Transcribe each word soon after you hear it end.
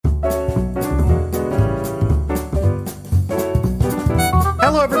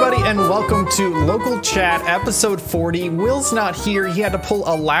Hello, everybody, and welcome to Local Chat, episode 40. Will's not here. He had to pull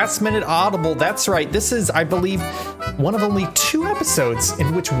a last-minute audible. That's right. This is, I believe, one of only 2 episodes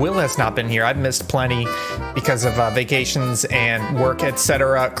in which Will has not been here. I've missed plenty because of vacations and work,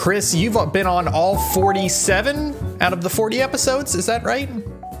 etc. Chris, you've been on all 47 out of the 40 episodes. Is that right?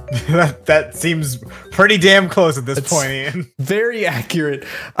 That seems pretty damn close at this point, Ian. Very accurate.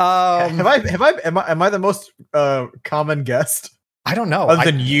 Am I the most common guest? I don't know.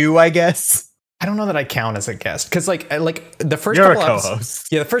 Other than you, I guess. I don't know that I count as a guest because, like the first You're couple a co-host. episodes,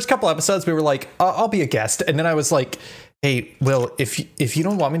 the first couple episodes, we were like, I'll be a guest, and then I was like, hey, Will, if you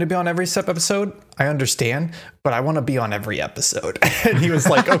don't want me to be on every episode, I understand, but I want to be on every episode. And he was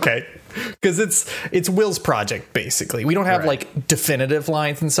like, okay, because it's Will's project basically. We don't have like definitive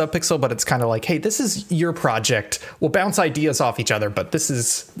lines in Subpixel, but it's kind of like, hey, this is your project. We'll bounce ideas off each other, but this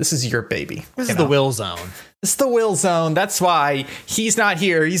is your baby. This is the Will zone. It's the Will zone. That's why he's not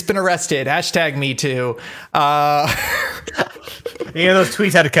here. He's been arrested. Hashtag me too. Those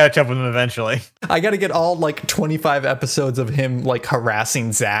tweets had to catch up with him eventually. I got to get all like 25 episodes of him like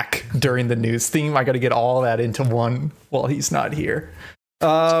harassing Zach during the news theme. I got to get all that into one while he's not here.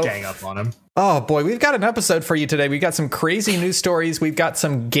 Gang up on him. Oh boy, we've got an episode for you today. We've got some crazy news stories. We've got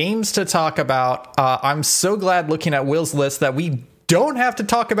some games to talk about. I'm so glad looking at Will's list that we don't have to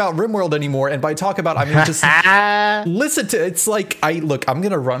talk about RimWorld anymore. And by talk about, I mean just listen to. It's like I'm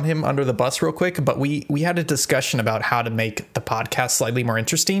gonna run him under the bus real quick, but we had a discussion about how to make the podcast slightly more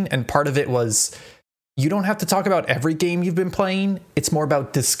interesting, and part of it was you don't have to talk about every game you've been playing. It's more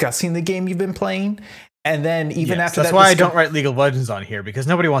about discussing the game you've been playing. And then even after that's that, why I don't write League of Legends on here, because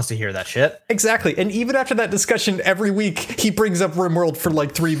nobody wants to hear that shit. Exactly. And even after that discussion, every week he brings up RimWorld for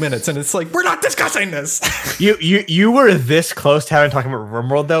like 3 minutes, and it's like, we're not discussing this. You were this close to having talking about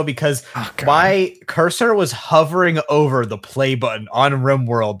RimWorld though, because my cursor was hovering over the play button on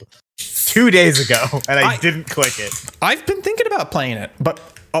RimWorld 2 days ago, and I didn't click it. I've been thinking about playing it, but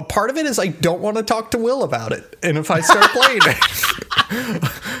a part of it is I don't want to talk to Will about it. And if I start playing it,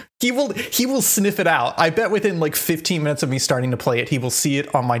 he will sniff it out. I bet within like 15 minutes of me starting to play it, he will see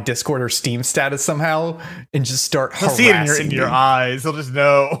it on my Discord or Steam status somehow and just start harassing me. See it in your eyes. He'll just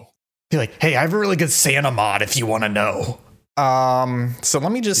know. Be like, hey, I have a really good Santa mod if you want to know. So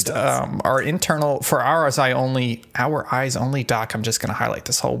let me just our internal for our eyes only doc. I'm just going to highlight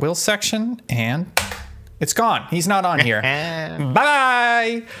this whole Will section, and it's gone. He's not on here.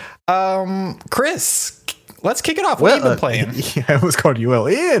 Bye. Chris, let's kick it off. What have you been playing? I was called Will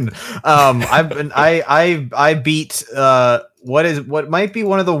in. I beat what might be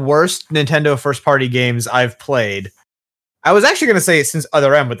one of the worst Nintendo first party games I've played. I was actually going to say since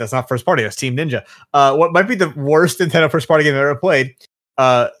Other M, but that's not first party. That's Team Ninja. What might be the worst Nintendo first party game I've ever played?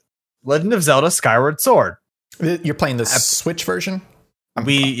 Legend of Zelda: Skyward Sword. You're playing the Switch version?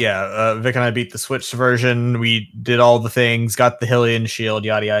 Vic and I beat the Switch version. We did all the things, got the Hylian shield,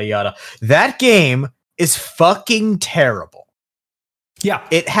 yada, yada, yada. That game is fucking terrible. Yeah.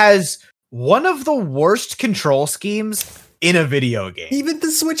 It has one of the worst control schemes in a video game. Even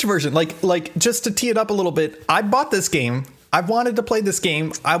the Switch version. Like just to tee it up a little bit, I bought this game. I wanted to play this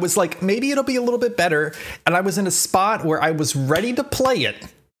game. I was like, maybe it'll be a little bit better. And I was in a spot where I was ready to play it.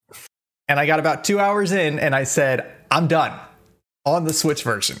 And I got about 2 hours in and I said, I'm done. On the Switch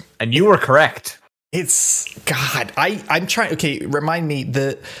version. And you were correct. It's God. I'm trying. Okay, remind me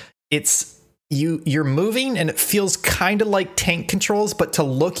you're moving and it feels kind of like tank controls, but to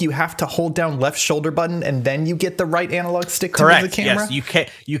look, you have to hold down left shoulder button and then you get the right analog stick to move the camera. Yes,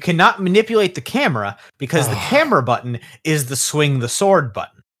 you cannot manipulate the camera because the camera button is the swing the sword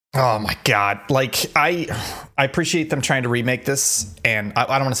button. Oh my God. Like I appreciate them trying to remake this, and I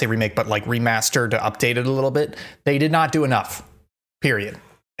don't want to say remake, but like remaster to update it a little bit. They did not do enough. Period.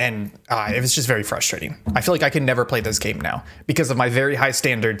 And it was just very frustrating. I feel like I can never play this game now because of my very high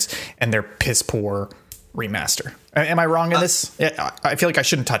standards and their piss poor remaster. Am I wrong in this? I feel like I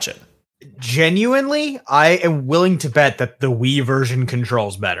shouldn't touch it. Genuinely, I am willing to bet that the Wii version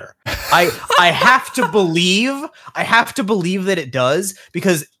controls better. I have to believe that it does,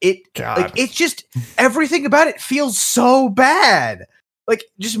 because it's just everything about it feels so bad. Like,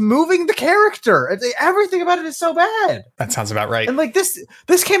 just moving the character. Everything about it is so bad. That sounds about right. And, like, this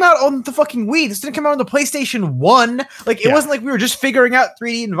came out on the fucking Wii. This didn't come out on the PlayStation 1. Like, it wasn't like we were just figuring out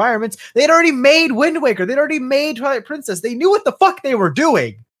 3D environments. They had already made Wind Waker. They'd already made Twilight Princess. They knew what the fuck they were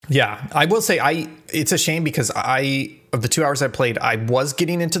doing. Yeah, I will say it's a shame because of the 2 hours I played, I was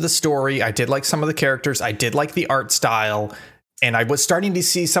getting into the story. I did like some of the characters. I did like the art style. And I was starting to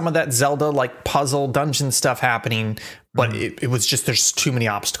see some of that Zelda like puzzle dungeon stuff happening, but it was just there's too many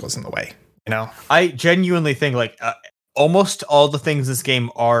obstacles in the way, you know? I genuinely think like almost all the things in this game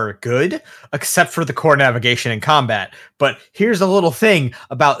are good, except for the core navigation and combat. But here's a little thing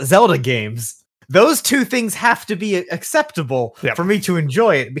about Zelda games. Those two things have to be acceptable for me to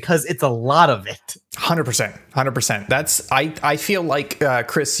enjoy it, because it's a lot of it. 100%. I feel like,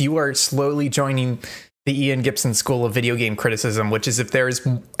 Chris, you are slowly joining the Ian Gibson school of video game criticism, which is if there is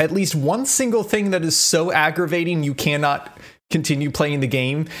at least one single thing that is so aggravating you cannot continue playing the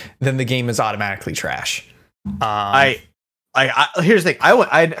game, then the game is automatically trash. Here's the thing.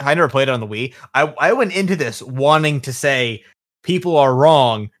 I never played it on the Wii. I went into this wanting to say, people are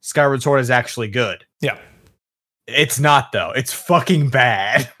wrong, Skyward Sword is actually good. Yeah. It's not, though. It's fucking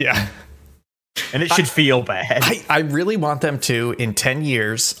bad. Yeah. And it should feel bad. I really want them to, in 10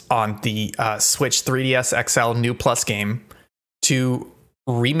 years on the Switch 3DS XL New Plus game, to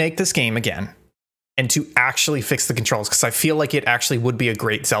remake this game again and to actually fix the controls, because I feel like it actually would be a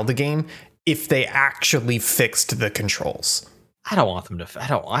great Zelda game if they actually fixed the controls. I don't want them to. I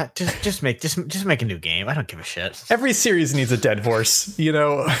don't want just make a new game. I don't give a shit. Every series needs a dead horse, you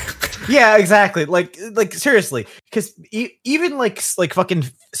know. Yeah, exactly. Like seriously, because even like fucking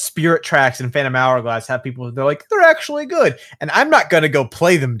Spirit Tracks and Phantom Hourglass have people. They're actually good, and I'm not gonna go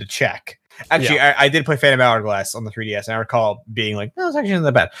play them to check. Actually, I did play Phantom Hourglass on the 3DS, and I recall being like, "No, it's actually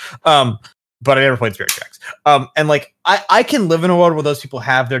not that bad." But I never played Spirit Tracks. And like I can live in a world where those people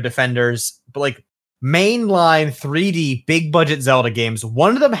have their defenders, but like mainline 3D big budget Zelda games,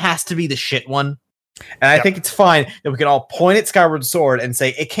 one of them has to be the shit one. And I think it's fine that we can all point at Skyward Sword and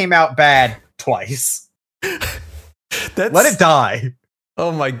say it came out bad twice. Let it die.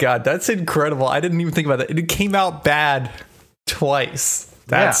 Oh my god, that's incredible. I didn't even think about that. It came out bad twice.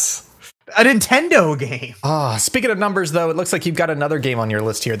 That's a Nintendo game. Speaking of numbers, though, it looks like you've got another game on your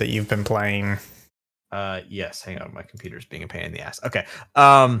list here that you've been playing. Yes, hang on, my computer's being a pain in the ass. Okay.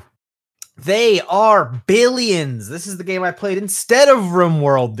 They are Billions. This is the game I played instead of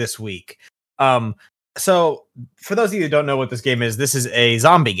RimWorld this week. So for those of you who don't know what this game is, this is a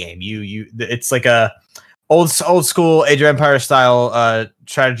zombie game. It's like a old school Age of Empires style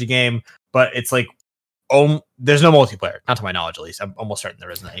strategy game, but it's like there's no multiplayer, not to my knowledge at least. I'm almost certain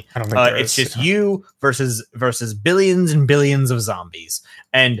there isn't any. I don't think there it's is. just you versus billions and billions of zombies.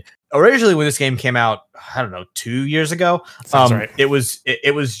 And originally when this game came out, I don't know, 2 years ago, right. it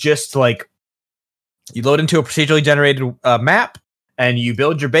was just like you load into a procedurally generated map and you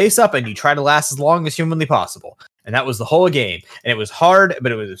build your base up and you try to last as long as humanly possible. And that was the whole game. And it was hard,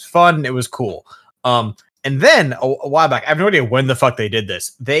 but it was fun. It was cool. And then a while back, I have no idea when the fuck they did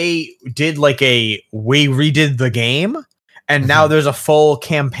this. They did we redid the game, and now there's a full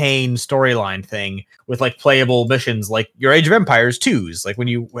campaign storyline thing with like playable missions, like your Age of Empires 2s, like when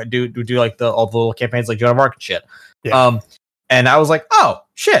you do like all the little campaigns like Joan of Arc and shit. Yeah. And I was like, oh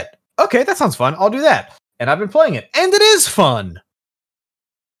shit, okay, that sounds fun. I'll do that. And I've been playing it, and it is fun.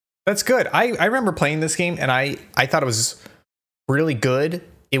 That's good. I remember playing this game, and I thought it was really good.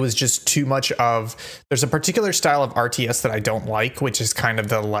 It was just too much of, there's a particular style of RTS that I don't like, which is kind of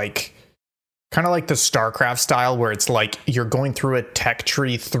the like the StarCraft style, where it's like you're going through a tech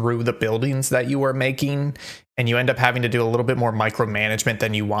tree through the buildings that you are making, and you end up having to do a little bit more micromanagement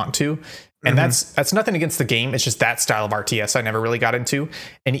than you want to. And that's nothing against the game. It's just that style of RTS I never really got into.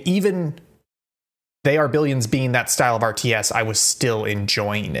 And even They Are Billions being that style of RTS, I was still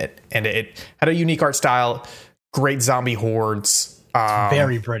enjoying it. And it had a unique art style, great zombie hordes.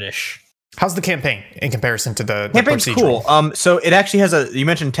 Very British. How's the campaign in comparison to the campaign's cool? So it actually has you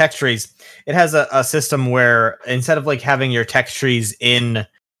mentioned text trees. It has a system where instead of like having your text trees in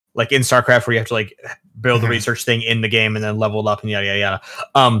StarCraft, where you have to like build the research thing in the game and then level it up and yada yada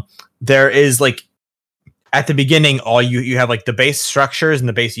yada. There is like at the beginning, all you have like the base structures and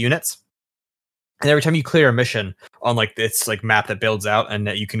the base units. And every time you clear a mission on like this like map that builds out and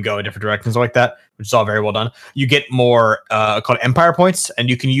that you can go in different directions like that, which is all very well done, you get more called empire points, and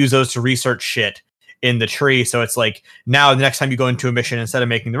you can use those to research shit in the tree. So it's like now the next time you go into a mission, instead of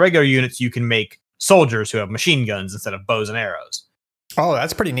making the regular units, you can make soldiers who have machine guns instead of bows and arrows. Oh,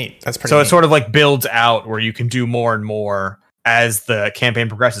 that's pretty neat. So it sort of like builds out where you can do more and more as the campaign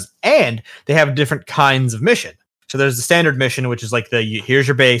progresses. And they have different kinds of mission. So there's the standard mission, which is like here's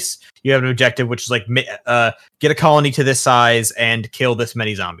your base. You have an objective, which is like get a colony to this size and kill this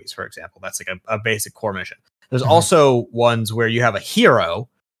many zombies, for example. That's like a basic core mission. There's also ones where you have a hero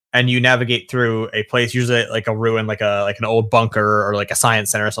and you navigate through a place, usually like a ruin, like an old bunker or like a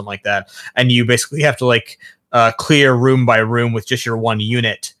science center or something like that. And you basically have to like clear room by room with just your one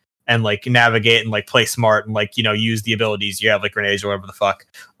unit and like navigate and like play smart and like, use the abilities you have, like grenades or whatever the fuck,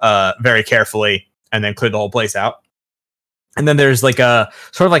 very carefully, and then clear the whole place out. And then there's like a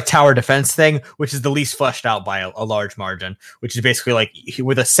sort of like tower defense thing, which is the least fleshed out by a large margin, which is basically like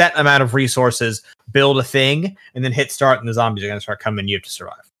with a set amount of resources, build a thing and then hit start and the zombies are going to start coming. You have to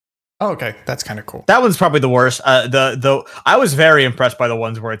survive. Oh, okay. That's kind of cool. That one's probably the worst. I was very impressed by the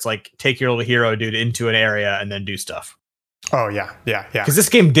ones where it's like take your little hero dude into an area and then do stuff. Oh, yeah. Because this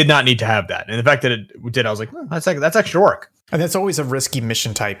game did not need to have that. And the fact that it did, I was like, that's extra work. And that's always a risky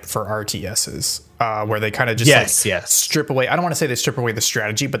mission type for RTSs, where they kind of just strip away. I don't want to say they strip away the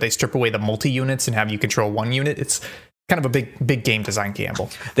strategy, but they strip away the multi-units and have you control one unit. It's kind of a big game design gamble.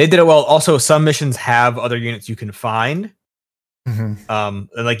 They did it well. Also, some missions have other units you can find. Mm-hmm.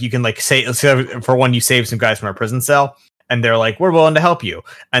 And like you can like say for one, you save some guys from a prison cell. And they're like, we're willing to help you.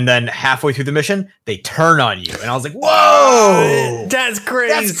 And then halfway through the mission, they turn on you. And I was like, whoa! That's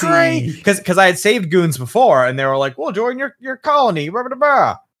crazy. That's crazy. Because I had saved goons before, and they were like, well, join your colony. Blah, blah,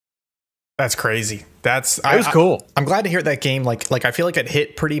 blah. That's crazy. It was cool. I'm glad to hear that game. Like I feel like it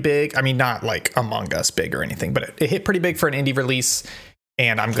hit pretty big. I mean, not like Among Us big or anything, but it hit pretty big for an indie release.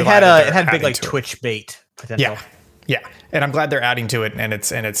 And I'm glad it had big like Twitch bait potential. Yeah. And I'm glad they're adding to it, and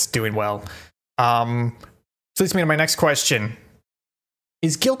it's doing well. So leads me to my next question.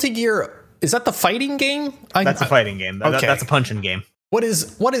 Is Guilty Gear, is that the fighting game? That's a fighting game. Okay. That's a punching game. What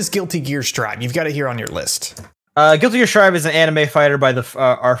is Guilty Gear Strive? You've got it here on your list. Guilty Gear Strive is an anime fighter by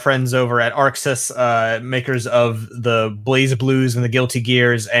our friends over at ArcSys, makers of the Blaze Blues and the Guilty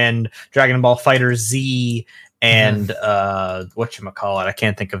Gears and Dragon Ball Fighter Z and whatchamacallit, I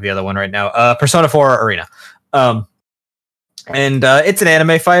can't think of the other one right now. Persona 4 Arena. And it's an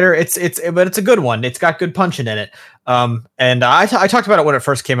anime fighter. But it's a good one. It's got good punching in it. And I talked about it when it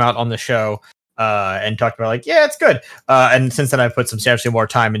first came out on the show, and talked about like, yeah, it's good. And since then I've put substantially more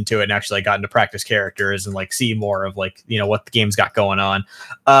time into it and actually like, gotten to practice characters and like see more of like, what the game's got going on.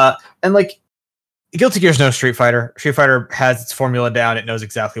 And like Guilty Gear's no Street Fighter. Street Fighter has its formula down. It knows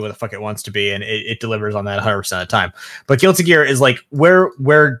exactly what the fuck it wants to be, and it delivers on that 100% of the time. But Guilty Gear is like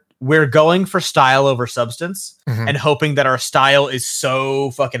we're going for style over substance and hoping that our style is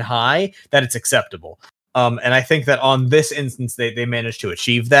so fucking high that it's acceptable. And I think that on this instance, they managed to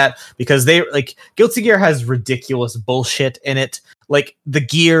achieve that because they like Guilty Gear has ridiculous bullshit in it. Like the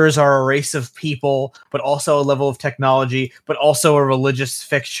Gears are a race of people, but also a level of technology, but also a religious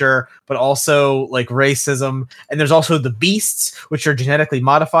fixture, but also like racism. And there's also the Beasts, which are genetically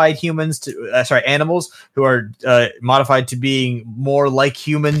modified animals who are modified to being more like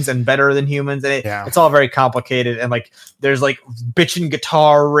humans and better than humans. And it's all very complicated. And like there's like bitchin'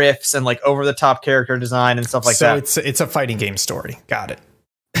 guitar riffs and like over the top character design and stuff like that. So it's a fighting game story. Got it.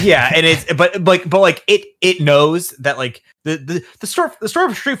 Yeah, and it's but it knows that like the story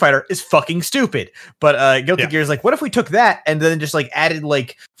of Street Fighter is fucking stupid. But Guilty Gear is like, what if we took that and then just like added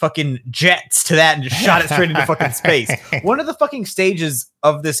like fucking jets to that and just shot it straight into fucking space? One of the fucking stages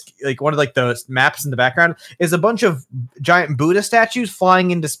of this, like one of like the maps in the background, is a bunch of giant Buddha statues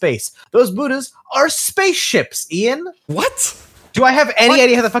flying into space. Those Buddhas are spaceships, Ian. What? Do I have any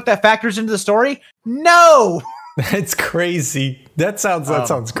idea how the fuck that factors into the story? No. That's crazy. That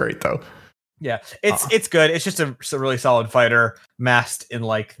sounds great though. Yeah, it's good. It's just a really solid fighter masked in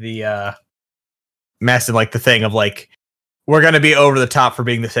like the thing of like we're gonna be over the top for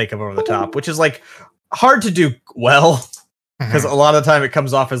being the sake of over the top, which is like hard to do well because a lot of the time it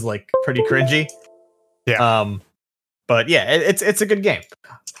comes off as like pretty cringy. Yeah. But yeah, it's a good game.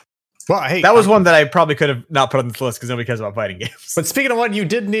 Well, hey, that was one that I probably could have not put on this list because nobody cares about fighting games. But speaking of what you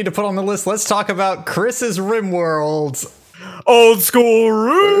did need to put on the list, let's talk about Chris's RimWorld. Old school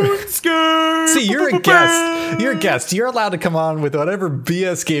RuneScape. See, you're a guest. You're a guest. You're allowed to come on with whatever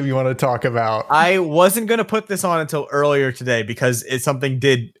BS game you want to talk about. I wasn't going to put this on until earlier today because something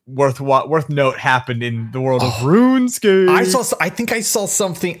did worth note happened in the world of RuneScape. I think I saw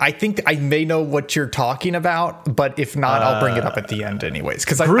something. I think I may know what you're talking about, but if not, I'll bring it up at the end anyways.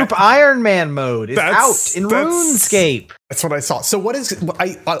 Because Group Iron Man mode is out in RuneScape. That's what I saw. So what is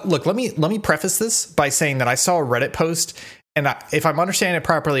look, let me preface this by saying that I saw a Reddit post, and if I'm understanding it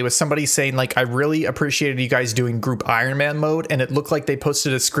properly, it was somebody saying like, I really appreciated you guys doing Group Iron Man mode, and it looked like they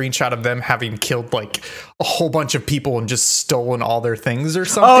posted a screenshot of them having killed like a whole bunch of people and just stolen all their things or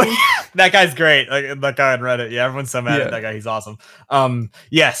something. Oh, yeah. That guy's great. Like, that guy on Reddit. Yeah, everyone's so mad at that guy. He's awesome.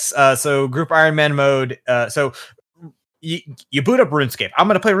 Yes. So Group Iron Man mode. So you boot up RuneScape. I'm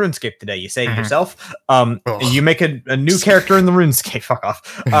going to play RuneScape today. You say to yourself, you make a new character in the RuneScape. Fuck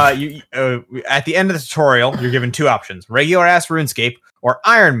off. At the end of the tutorial, you're given two options: regular ass RuneScape or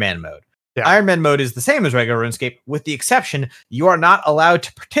Iron Man mode. Yeah. Iron Man mode is the same as regular RuneScape, with the exception you are not allowed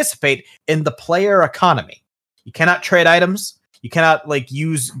to participate in the player economy. You cannot trade items. You cannot like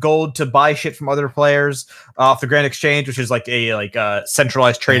use gold to buy shit from other players off the Grand Exchange, which is like a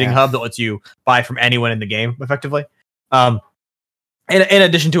centralized trading hub that lets you buy from anyone in the game effectively. In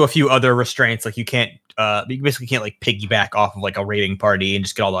addition to a few other restraints, like you basically can't like piggyback off of like a raiding party and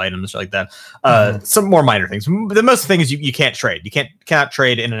just get all the items like that. Some more minor things. The most thing is you can't trade. You cannot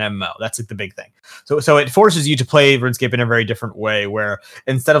trade in an MMO. That's like the big thing. So it forces you to play RuneScape in a very different way, where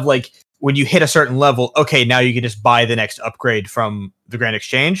instead of like when you hit a certain level, okay, now you can just buy the next upgrade from the Grand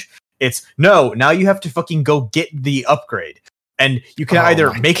Exchange. It's no, now you have to fucking go get the upgrade, and you can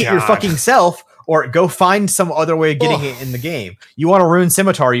either make it your fucking self or go find some other way of getting it in the game. You want a rune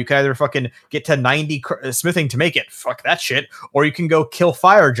scimitar, you can either fucking get to 90 smithing to make it. Fuck that shit. Or you can go kill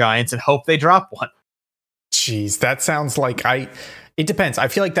fire giants and hope they drop one. Jeez, that sounds like it depends. I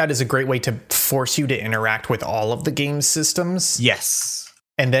feel like that is a great way to force you to interact with all of the game systems. Yes.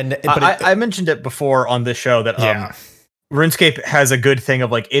 And then I mentioned it before on this show that RuneScape has a good thing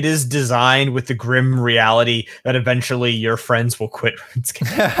of like it is designed with the grim reality that eventually your friends will quit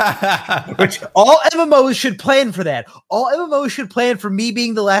RuneScape. Which all MMOs should plan for that. All MMOs should plan for me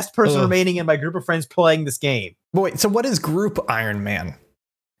being the last person remaining in my group of friends playing this game. But wait, so what is Group Iron Man?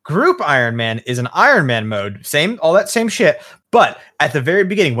 Group Iron Man is an Iron Man mode, all that same shit. But at the very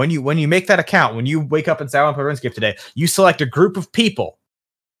beginning, when you make that account, when you wake up and say I want to play RuneScape today, you select a group of people.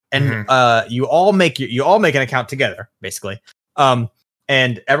 And you all make an account together, basically.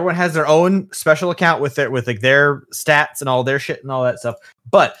 And everyone has their own special account with like their stats and all their shit and all that stuff.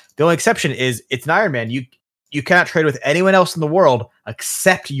 But the only exception is it's an Iron Man. You cannot trade with anyone else in the world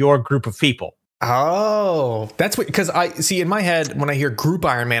except your group of people. Oh, that's what, because I see in my head when I hear Group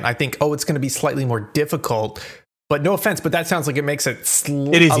Iron Man, I think, it's going to be slightly more difficult. But no offense, but that sounds like it makes it a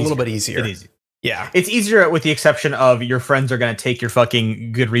little bit easier. It is. Yeah, it's easier with the exception of your friends are going to take your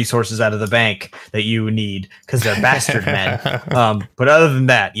fucking good resources out of the bank that you need because they're bastard men. But other than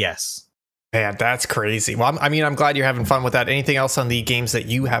that, yes. Man, that's crazy. Well, I'm glad you're having fun with that. Anything else on the games that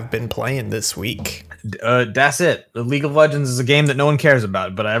you have been playing this week? That's it. League of Legends is a game that no one cares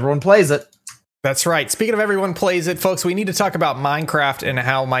about, but everyone plays it. That's right. Speaking of everyone plays it, folks, we need to talk about Minecraft and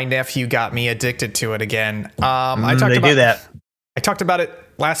how my nephew got me addicted to it again. I talked about it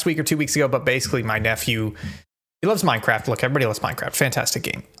last week or 2 weeks ago, but basically my nephew, he loves Minecraft. Look, everybody loves Minecraft. Fantastic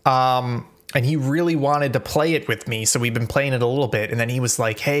game. And he really wanted to play it with me. So we've been playing it a little bit. And then he was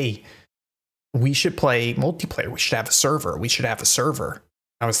like, hey, we should play multiplayer. We should have a server.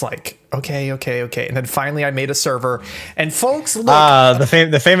 I was like, okay. And then finally I made a server. And folks, look.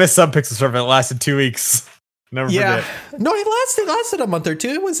 The famous Subpixel server that lasted 2 weeks. Never forget. No, it lasted a month or two.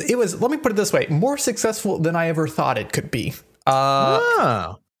 It was, let me put it this way, more successful than I ever thought it could be.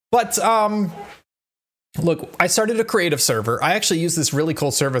 But look, I started a creative server. I actually use this really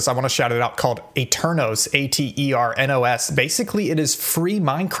cool service. I want to shout it out called Aternos, Aternos. Basically, it is free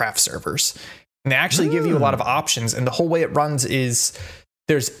Minecraft servers. And they actually give you a lot of options. And the whole way it runs is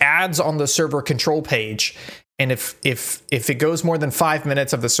there's ads on the server control page. And if it goes more than 5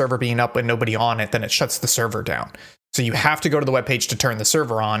 minutes of the server being up and nobody on it, then it shuts the server down. So you have to go to the webpage to turn the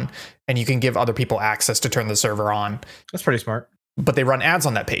server on, and you can give other people access to turn the server on. That's pretty smart. But they run ads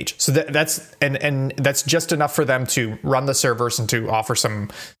on that page. So that's just enough for them to run the servers and to offer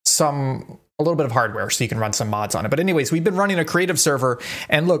a little bit of hardware so you can run some mods on it. But anyways, we've been running a creative server.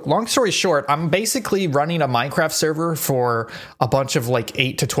 And look, long story short, I'm basically running a Minecraft server for a bunch of like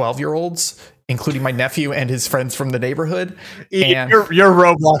 8 to 12-year-olds, including my nephew and his friends from the neighborhood. And your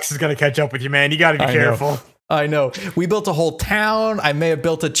Roblox is going to catch up with you, man. You got to be careful. I know. We built a whole town. I may have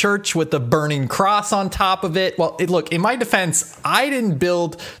built a church with the burning cross on top of it. Well, look, in my defense, I didn't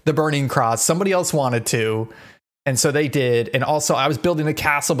build the burning cross. Somebody else wanted to. And so they did. And also I was building a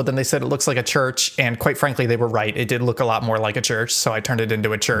castle, but then they said it looks like a church. And quite frankly, they were right. It did look a lot more like a church. So I turned it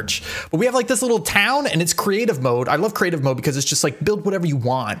into a church. But we have like this little town and it's creative mode. I love creative mode because it's just like build whatever you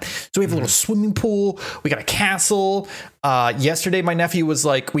want. So we have a little swimming pool. We got a castle. Yesterday, my nephew was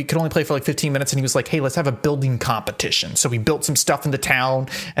like, we could only play for like 15 minutes. And he was like, hey, let's have a building competition. So we built some stuff in the town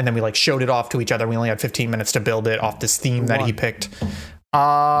and then we like showed it off to each other. We only had 15 minutes to build it off this theme that he picked.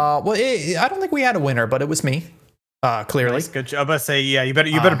 I don't think we had a winner, but it was me. Clearly. Nice, good job. I say, yeah, you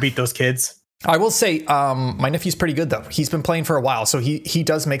better beat those kids. I will say, my nephew's pretty good though. He's been playing for a while, so he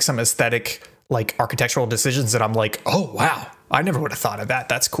does make some aesthetic, like architectural decisions that I'm like, oh wow, I never would have thought of that.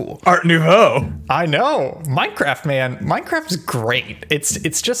 That's cool. Art Nouveau. I know. Minecraft, man. Minecraft is great.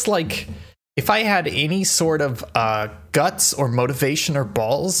 It's just like if I had any sort of guts or motivation or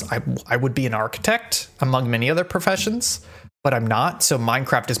balls, I would be an architect among many other professions. But I'm not, so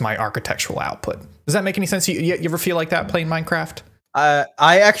Minecraft is my architectural output. Does that make any sense? You ever feel like that playing Minecraft? I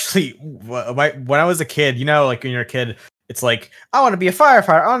actually, when I was a kid, you know, like when you're a kid, It's like, I want to be a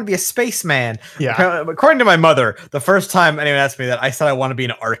firefighter. I want to be a spaceman. Yeah. According to my mother, the first time anyone asked me that, I said I want to be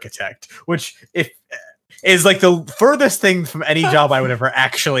an architect, which is like the furthest thing from any job I would ever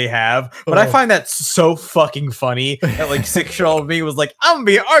actually have. But I find that so fucking funny that like 6-year-old me was like, I'm gonna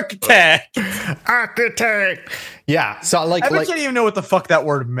be an architect. Architect. Yeah. So like, I can't even know what the fuck that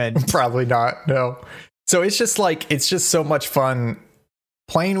word meant. Probably not. No. So it's just so much fun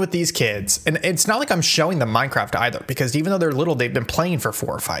playing with these kids. And it's not like I'm showing them Minecraft either, because even though they're little, they've been playing for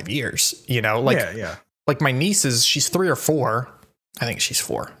 4 or 5 years, you know, like, like my niece she's 3 or 4. I think she's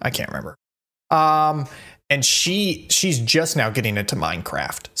 4. I can't remember. And she's just now getting into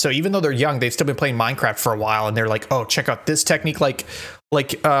Minecraft. So even though they're young, they've still been playing Minecraft for a while, and they're like, oh, check out this technique. Like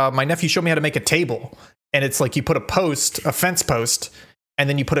my nephew showed me how to make a table, and it's like you put a fence post, and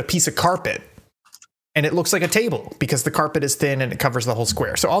then you put a piece of carpet, and it looks like a table because the carpet is thin and it covers the whole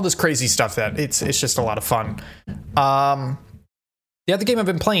square. So all this crazy stuff that it's just a lot of fun. The other game I've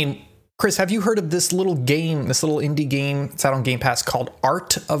been playing, Chris, have you heard of this little game, this little indie game? It's out on Game Pass called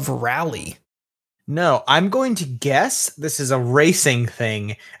Art of Rally. No, I'm going to guess this is a racing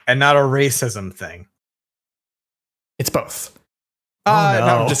thing and not a racism thing. It's both. No,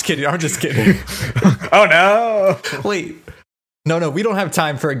 I'm just kidding. Oh no. Wait. No, we don't have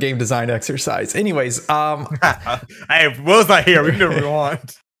time for a game design exercise. Anyways, hey, Will's not here. We can do what we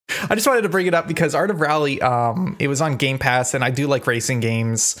want. I just wanted to bring it up because Art of Rally, it was on Game Pass, and I do like racing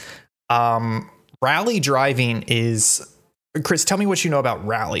games. Rally driving is... Chris, tell me what you know about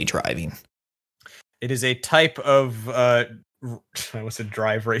rally driving. It is a type of... I almost said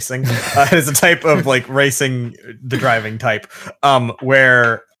drive racing. It is a type of like racing, the driving type,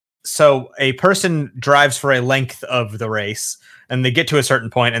 where... So a person drives for a length of the race, and they get to a certain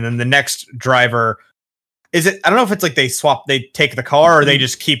point, and then the next driver I don't know if it's like they take the car or they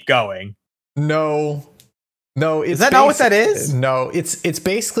just keep going. No, is that not what that is? No, it's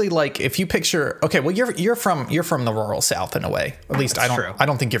basically like if you picture. Okay, well you're from the rural South in a way. At least I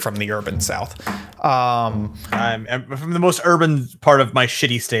don't think you're from the urban South. I'm from the most urban part of my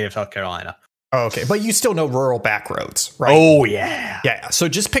shitty state of South Carolina. Oh, okay, but you still know rural back roads, right? Oh yeah. So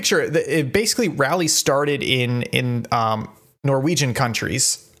just picture it. Basically, rally started in Norwegian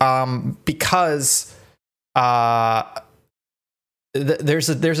countries because there's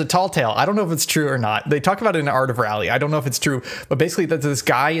a tall tale. I don't know if it's true or not. They talk about it in Art of Rally. I don't know if it's true, but basically that this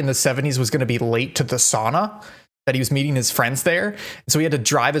guy in the 70s was going to be late to the sauna, that he was meeting his friends there, and so he had to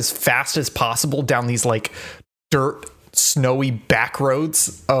drive as fast as possible down these like dirt, snowy back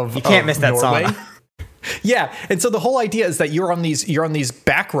roads of you can't miss that Norway. sauna. Yeah, and so the whole idea is that you're on these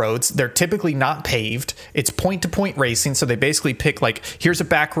back roads. They're typically not paved. It's point-to-point racing, so they basically pick like, here's a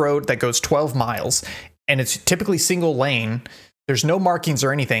back road that goes 12 miles, and it's typically single lane. There's no markings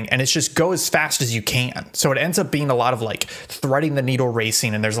or anything, and it's just go as fast as you can. So it ends up being a lot of like threading the needle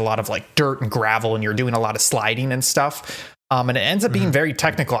racing, and there's a lot of like dirt and gravel, and you're doing a lot of sliding and stuff. And it ends up being very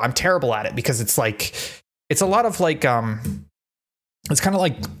technical. I'm terrible at it because it's a lot of like it's kind of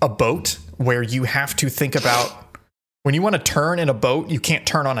like a boat where you have to think about when you want to turn in a boat, you can't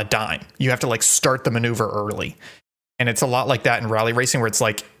turn on a dime. You have to like start the maneuver early. And it's a lot like that in rally racing where it's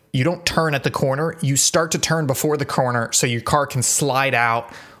like you don't turn at the corner, you start to turn before the corner so your car can slide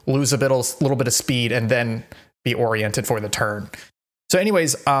out, lose a little bit of speed, and then be oriented for the turn. So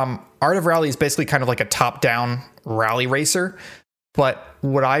anyways, Art of Rally is basically kind of like a top-down rally racer. But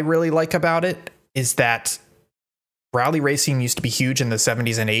what I really like about it is that rally racing used to be huge in the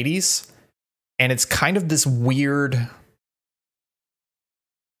 70s and 80s. And it's kind of this weird...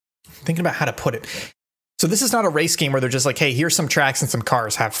 thinking about how to put it. So this is not a race game where they're just like, hey, here's some tracks and some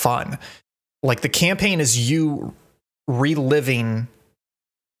cars, have fun. Like the campaign is you reliving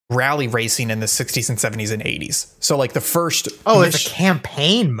rally racing in the 60s and 70s and 80s. So like the first... Oh, it's a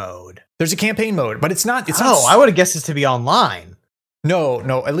campaign mode. There's a campaign mode, but it's not... I would have guessed it to be online. No,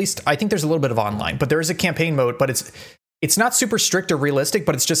 at least I think there's a little bit of online, but there is a campaign mode, but it's not super strict or realistic,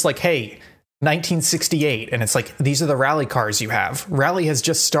 but it's just like, hey, 1968, and it's like, these are the rally cars you have. Rally has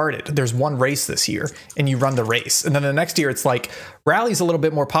just started. There's one race this year, and you run the race. And then the next year, it's like, rally's a little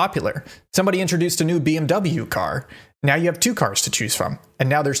bit more popular. Somebody introduced a new BMW car. Now you have 2 cars to choose from, and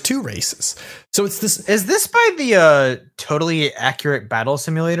now there's 2 races. So it's this... Is this by the Totally Accurate Battle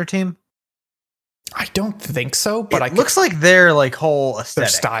Simulator team? I don't think so, but it looks like their like whole aesthetic,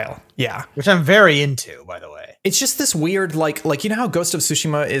 their style, yeah, which I'm very into, by the way. It's just this weird, like you know how Ghost of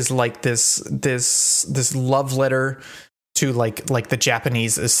Tsushima is like this love letter to like the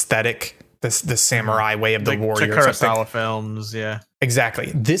Japanese aesthetic, this samurai way of the warrior, Kurosawa films, yeah,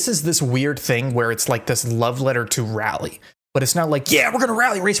 exactly. This is this weird thing where it's like this love letter to rally. but it's not like, yeah, we're going to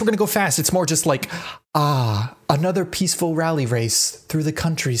rally race, we're going to go fast. It's more just like, another peaceful rally race through the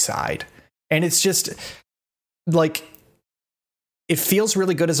countryside. And it's just like, it feels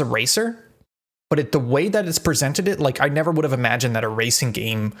really good as a racer, but the way that it's presented it, like I never would have imagined that a racing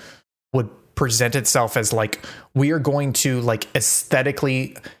game would present itself as like, we are going to like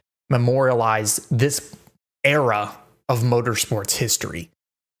aesthetically memorialize this era of motorsports history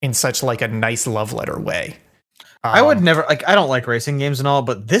in such like a nice love letter way. I would never like, I don't like racing games and all,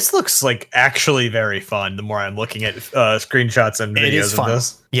 but this looks like actually very fun. The more I'm looking at screenshots and videos of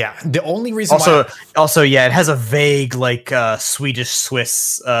this. Yeah. The only reason also, yeah, it has a vague like Swedish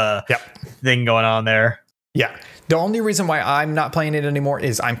Swiss thing going on there. Yeah. The only reason why I'm not playing it anymore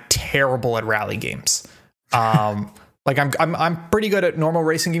is I'm terrible at rally games. Like I'm pretty good at normal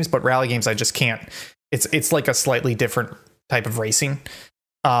racing games, but rally games I just can't. It's like a slightly different type of racing.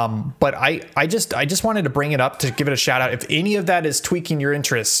 But I just wanted to bring it up to give it a shout out. If any of that is tweaking your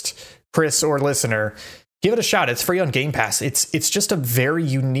interest, Chris or listener, give it a shot. It's free on Game Pass. It's just a very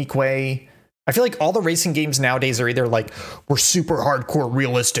unique way. I feel like all the racing games nowadays are either like, we're super hardcore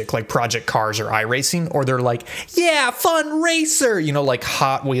realistic, like Project Cars or iRacing, or they're like, yeah, fun racer, you know, like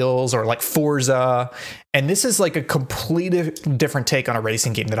Hot Wheels or like Forza. And this is like a completely different take on a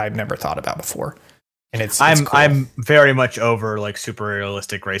racing game that I've never thought about before. And cool. I'm very much over like super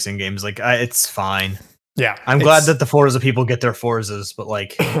realistic racing games. Like it's fine. Yeah. I'm glad that the Forza people get their Forzas, but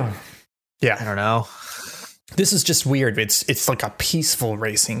like, yeah, I don't know. This is just weird. It's like a peaceful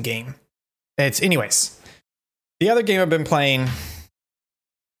racing game. Anyways, the other game I've been playing,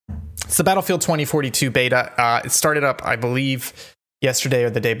 it's the Battlefield 2042 beta. It started up, I believe, yesterday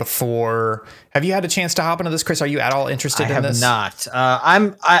or the day before. Have you had a chance to hop into this, Chris? Are you at all interested in this? I have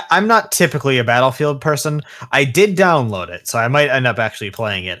not. I'm not typically a Battlefield person. I did download it, so I might end up actually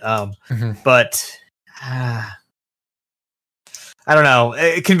playing it. But I don't know.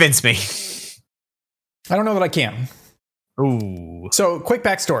 It convinced me. I don't know that I can. Ooh. So, quick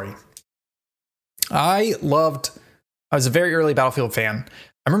backstory. I was a very early Battlefield fan.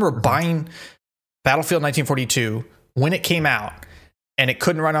 I remember buying Battlefield 1942 when it came out, and it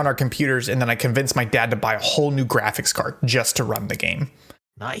couldn't run on our computers, and then I convinced my dad to buy a whole new graphics card just to run the game.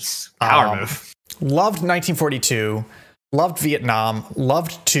 Nice. Power move. Loved 1942, loved Vietnam,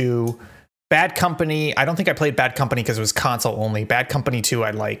 loved 2, Bad Company. I don't think I played Bad Company because it was console only. Bad Company 2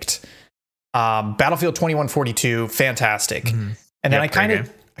 I liked. Battlefield 2142, fantastic. Mm-hmm. And then I kind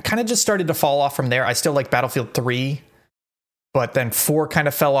of just started to fall off from there. I still like Battlefield 3, but then 4 kind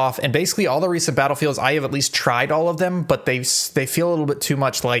of fell off. And basically all the recent Battlefields, I have at least tried all of them, but they feel a little bit too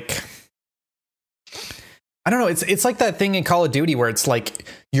much like, I don't know. It's like that thing in Call of Duty where it's like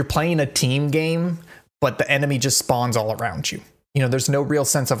you're playing a team game, but the enemy just spawns all around you. You know, there's no real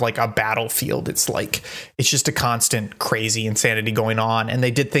sense of like a battlefield. It's like, it's just a constant crazy insanity going on. And they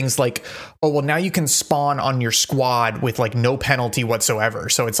did things like, oh, well, now you can spawn on your squad with like no penalty whatsoever.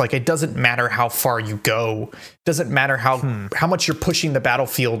 So it's like, it doesn't matter how far you go. It doesn't matter how much you're pushing the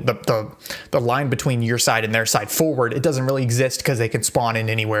battlefield, the line between your side and their side forward. It doesn't really exist because they can spawn in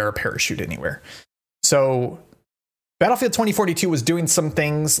anywhere or parachute anywhere. So Battlefield 2042 was doing some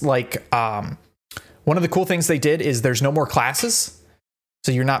things like, one of the cool things they did is there's no more classes.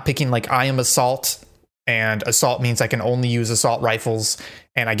 So you're not picking like I am assault, and assault means I can only use assault rifles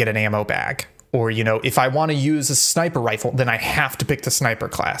and I get an ammo bag. Or, you know, if I want to use a sniper rifle, then I have to pick the sniper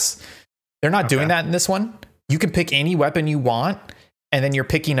class. They're not doing that in this one. You can pick any weapon you want, and then you're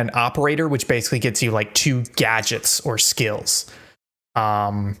picking an operator, which basically gets you like 2 gadgets or skills.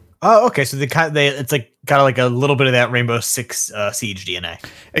 Oh, okay. So it's like kind of like a little bit of that Rainbow Six Siege DNA.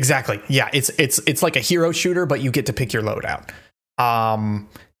 Exactly. Yeah. It's like a hero shooter, but you get to pick your loadout. And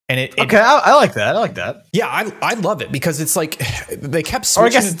I like that. I like that. Yeah, I love it because it's like they kept switching. Or I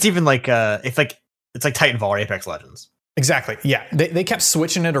guess it's even like it's like Titanfall or Apex Legends. Exactly. Yeah. They kept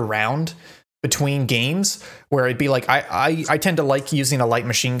switching it around between games where it'd be like I tend to like using a light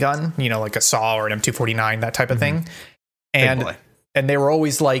machine gun, you know, like a SAW or an M249, that type of thing. And they were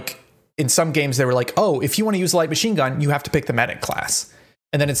always like, in some games, they were like, oh, if you want to use a light machine gun, you have to pick the medic class.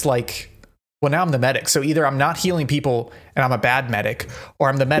 And then it's like, well, now I'm the medic. So either I'm not healing people and I'm a bad medic, or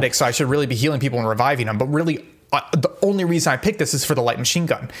I'm the medic, so I should really be healing people and reviving them. But really, the only reason I picked this is for the light machine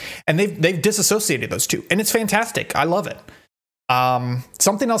gun. And they've disassociated those two. And it's fantastic. I love it.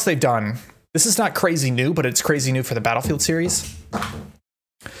 Something else they've done. This is not crazy new, but it's crazy new for the Battlefield series.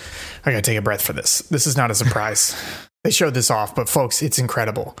 I gotta take a breath for this. This is not a surprise. They showed this off, but folks, it's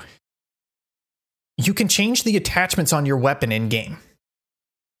incredible. You can change the attachments on your weapon in game.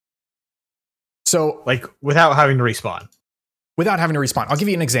 So, like without having to respawn. Without having to respawn. I'll give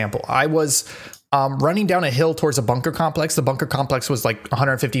you an example. I was running down a hill towards a bunker complex. The bunker complex was like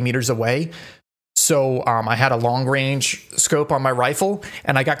 150 meters away. So I had a long range scope on my rifle,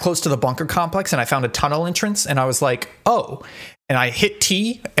 and I got close to the bunker complex and I found a tunnel entrance, and I was like, oh, and I hit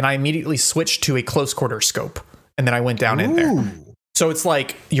T and I immediately switched to a close quarter scope. And then I went down in there. So it's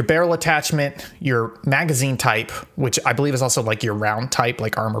like your barrel attachment, your magazine type, which I believe is also like your round type,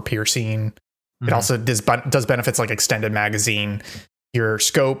 like armor piercing. It also does benefits like extended magazine, your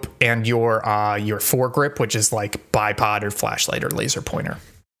scope, and your foregrip, which is like bipod or flashlight or laser pointer.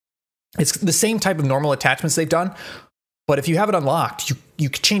 It's the same type of normal attachments they've done, but if you have it unlocked, you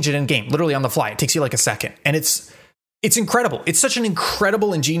can change it in game, literally on the fly. It takes you like a second, and it's incredible. It's such an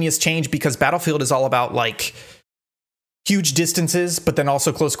incredible, ingenious change because Battlefield is all about like huge distances, but then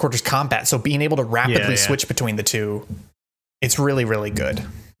also close quarters combat. So being able to rapidly switch between the two, it's really, really good.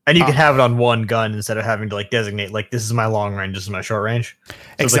 And you can have it on one gun instead of having to like designate like this is my long range, this is my short range. So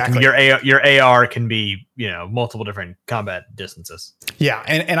exactly. Like your AR can be, multiple different combat distances. Yeah,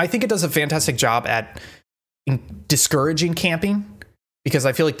 and I think it does a fantastic job at discouraging camping, because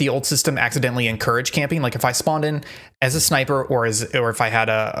I feel like the old system accidentally encouraged camping. Like if I spawned in as a sniper or if I had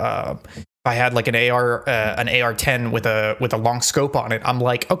like an AR-10 with a long scope on it, I'm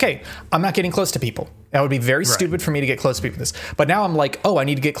like, okay, I'm not getting close to people. That would be very stupid for me to get close to people with this. But now I'm like, oh, I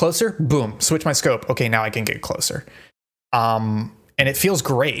need to get closer. Boom, switch my scope. Okay, now I can get closer. And it feels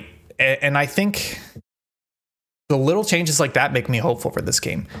great. And I think the little changes like that make me hopeful for this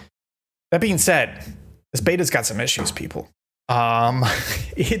game. That being said, this beta's got some issues, people.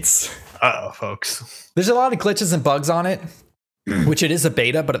 Folks. There's a lot of glitches and bugs on it, which it is a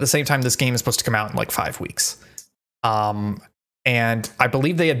beta, but at the same time, this game is supposed to come out in like 5 weeks. And I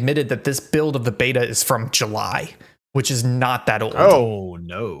believe they admitted that this build of the beta is from July, which is not that old. Oh,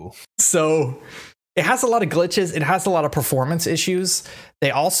 no. So it has a lot of glitches. It has a lot of performance issues.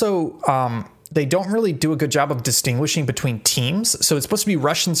 They also, they don't really do a good job of distinguishing between teams. So it's supposed to be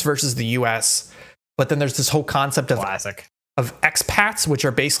Russians versus the US, but then there's this whole concept of expats, which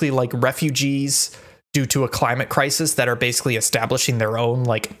are basically like refugees due to a climate crisis that are basically establishing their own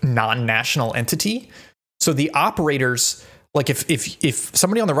like non-national entity. So the operators, like if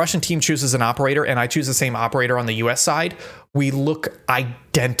somebody on the Russian team chooses an operator and I choose the same operator on the US side, we look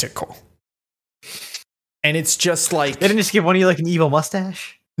identical. And it's just like, they didn't just give one of you like an evil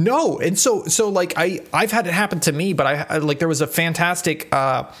mustache? No. And so like I've had it happen to me, but I like, there was a fantastic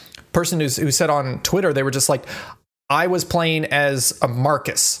person who said on Twitter, they were just like, I was playing as a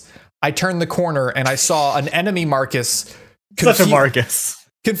Marcus. I turned the corner and I saw an enemy Marcus. Such a Marcus.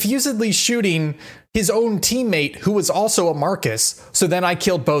 Confusedly shooting his own teammate who was also a Marcus. So then I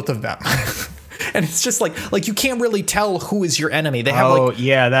killed both of them. And it's just like you can't really tell who is your enemy. They have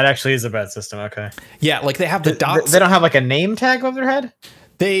that actually is a bad system. Okay. Yeah, like they have the dots. They don't have like a name tag above their head?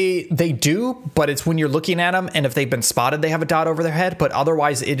 They do, but it's when you're looking at them, and if they've been spotted, they have a dot over their head. But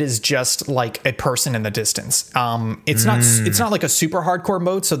otherwise, it is just like a person in the distance. It's not like a super hardcore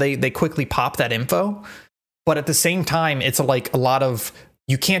mode, so they quickly pop that info. But at the same time, it's like a lot of,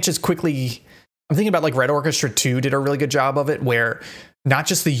 you can't just quickly. I'm thinking about like Red Orchestra 2 did a really good job of it, where not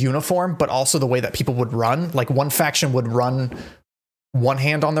just the uniform, but also the way that people would run. Like one faction would run one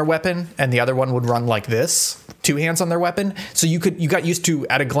hand on their weapon and the other one would run like this, 2 hands on their weapon. So you got used to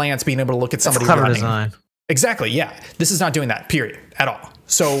at a glance being able to look at somebody running. Design. Exactly. Yeah. This is not doing that, period, at all.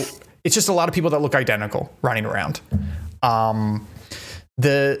 So it's just a lot of people that look identical running around.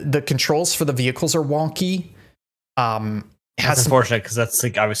 The controls for the vehicles are wonky. That's unfortunate because that's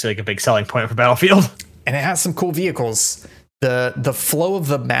like obviously like a big selling point for Battlefield. And it has some cool vehicles. The flow of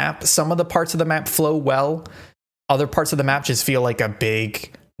the map, some of the parts of the map flow well. Other parts of the map just feel like a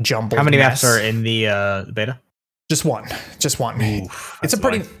big jumble. How many maps are in the beta? Just one. Oof, it's a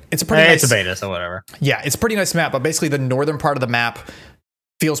pretty nice, it's a beta, so whatever. Yeah, it's a pretty nice map, but basically the northern part of the map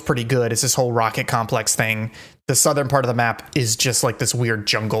feels pretty good. It's this whole rocket complex thing. The southern part of the map is just like this weird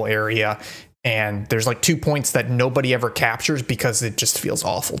jungle area, and there's like 2 points that nobody ever captures because it just feels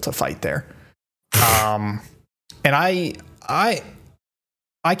awful to fight there. And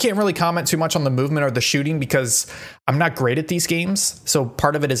I can't really comment too much on the movement or the shooting because I'm not great at these games. So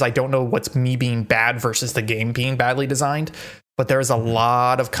part of it is I don't know what's me being bad versus the game being badly designed. But there's a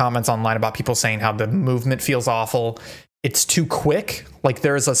lot of comments online about people saying how the movement feels awful. It's too quick. Like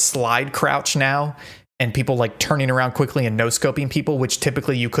there's a slide crouch now and people like turning around quickly and no-scoping people, which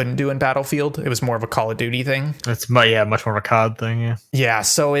typically you couldn't do in Battlefield. It was more of a Call of Duty thing. It's much more of a COD thing. Yeah. Yeah.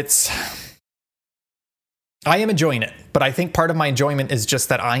 So I am enjoying it, but I think part of my enjoyment is just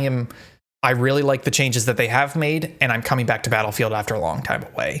that I really like the changes that they have made, and I'm coming back to Battlefield after a long time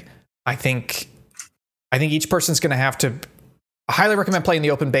away. I think each person's going to have to. I highly recommend playing the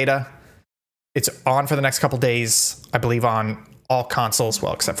open beta. It's on for the next couple days, I believe, on all consoles,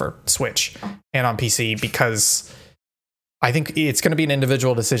 well, except for Switch, and on PC, because I think it's going to be an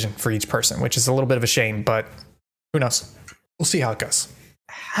individual decision for each person, which is a little bit of a shame, but who knows? We'll see how it goes.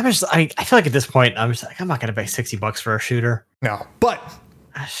 I feel like at this point, I'm not going to pay $60 for a shooter. No, but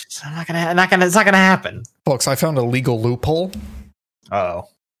it's not going to happen. Folks, I found a legal loophole. Oh.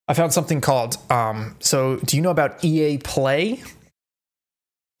 I found something called, so do you know about EA Play?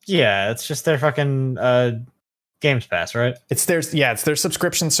 Yeah, it's just their fucking Games Pass, right? It's their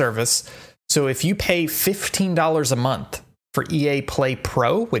subscription service. So if you pay $15 a month for EA Play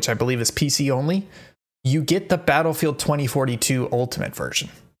Pro, which I believe is PC only, you get the Battlefield 2042 Ultimate version.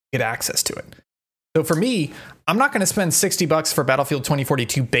 Get access to it. So for me, I'm not going to spend $60 for Battlefield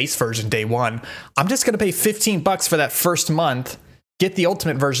 2042 base version day one. I'm just going to pay $15 for that first month, get the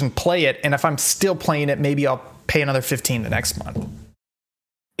Ultimate version, play it, and if I'm still playing it, maybe I'll pay another $15 the next month.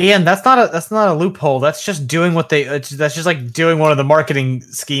 Ian, that's not a loophole. That's just doing that's just like doing one of the marketing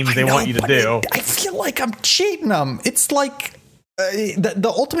schemes they want you to do. I feel like I'm cheating them. It's like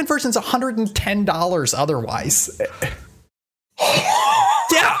the Ultimate version is $110 otherwise.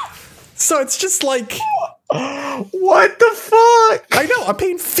 Yeah. So it's just like, what the fuck? I know. I'm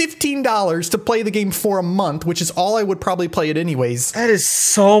paying $15 to play the game for a month, which is all I would probably play it anyways. That is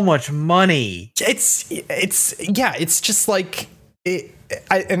so much money. It's just like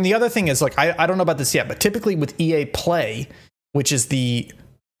and the other thing is, like, I don't know about this yet, but typically with EA Play, which is the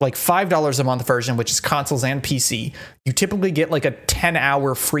like $5 a month version, which is consoles and PC, you typically get like a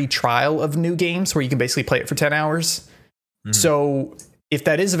 10-hour free trial of new games where you can basically play it for 10 hours. Mm-hmm. So if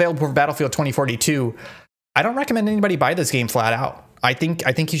that is available for Battlefield 2042, I don't recommend anybody buy this game flat out. I think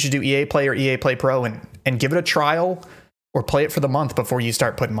you should do EA Play or EA Play Pro and give it a trial or play it for the month before you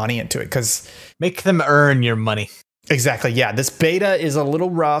start putting money into it, because make them earn your money. Exactly. Yeah. This beta is a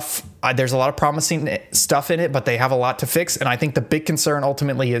little rough. There's a lot of promising stuff in it, but they have a lot to fix. And I think the big concern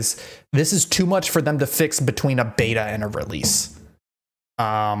ultimately is this is too much for them to fix between a beta and a release.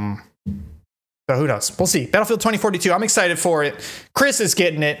 So who knows? We'll see. Battlefield 2042. I'm excited for it. Chris is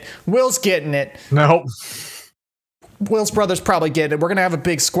getting it. Will's getting it. Nope. Will's brother's probably getting it. We're going to have a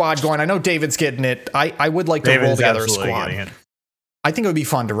big squad going. I know David's getting it. I would like to roll together a squad. I think it would be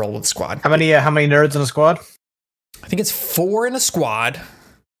fun to roll with a squad. How many nerds in a squad? I think it's 4 in a squad,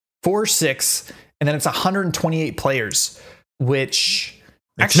 4 or 6, and then it's 128 players, which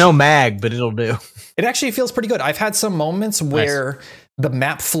it's no mag, but it'll do. It actually feels pretty good. I've had some moments where the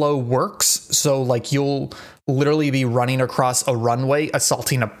map flow works. So like you'll literally be running across a runway,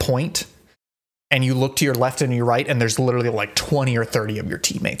 assaulting a point, and you look to your left and your right, and there's literally like 20 or 30 of your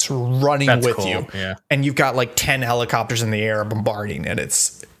teammates running with you. Yeah. And you've got like 10 helicopters in the air bombarding, and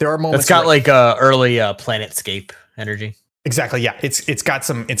there are moments. It's got like early Planetscape energy. Exactly. Yeah. It's got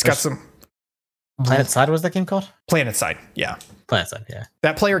some PlanetSide was that game called? PlanetSide. Yeah. PlanetSide. Yeah.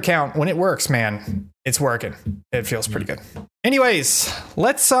 That player count, when it works, man, it's working. It feels pretty good. Anyways,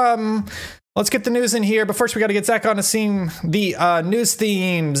 let's get the news in here. But first, we got to get Zach on the scene. The news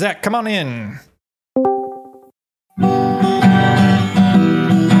theme. Zach, come on in.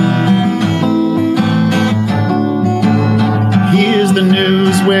 Here's the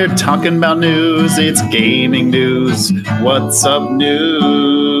news. We're talking about news. It's gaming news. What's up,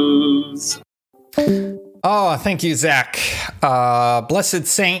 news? Oh, thank you, Zach. Blessed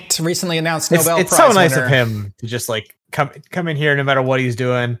Saint recently announced Nobel Prize It's so nice winner. of him to just like come in here no matter what he's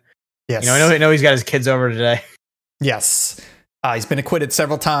doing. Yes. I know he's got his kids over today. Yes. He's been acquitted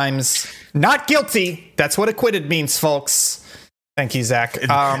several times. Not guilty. That's what acquitted means, folks. Thank you, Zach.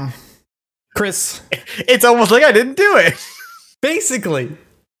 Chris. It's almost like I didn't do it. Basically.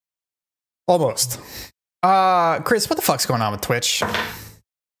 Almost. Chris, what the fuck's going on with Twitch?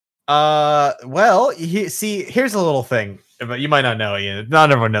 Well, here's a little thing, but you might not know, Ian.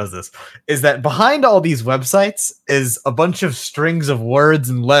 Not everyone knows this, is that behind all these websites is a bunch of strings of words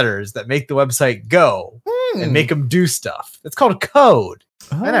and letters that make the website go and make them do stuff. It's called code.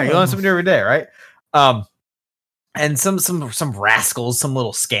 Oh. I know, you learn something new every day, right? And some rascals, some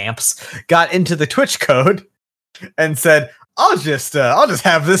little scamps got into the Twitch code and said, I'll just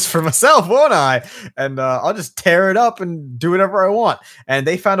have this for myself, won't I? And I'll just tear it up and do whatever I want. And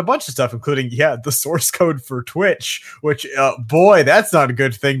they found a bunch of stuff, including the source code for Twitch, which boy, that's not a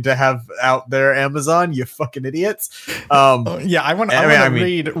good thing to have out there, Amazon, you fucking idiots. I want to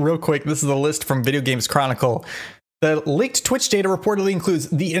read real quick. This is a list from Video Games Chronicle. The leaked Twitch data reportedly includes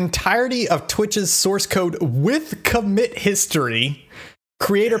the entirety of Twitch's source code with commit history,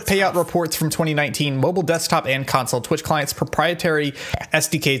 Creator payout reports from 2019, mobile, desktop, and console Twitch clients, proprietary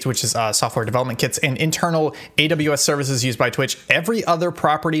SDKs, which is software development kits, and internal AWS services used by Twitch. Every other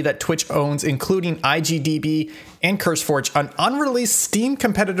property that Twitch owns, including IGDB and CurseForge, an unreleased Steam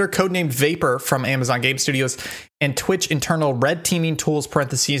competitor codenamed Vapor from Amazon Game Studios, and Twitch internal red teaming tools,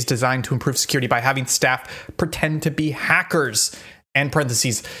 parentheses, designed to improve security by having staff pretend to be hackers, end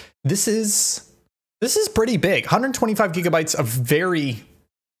parentheses. This is pretty big. 125 gigabytes of very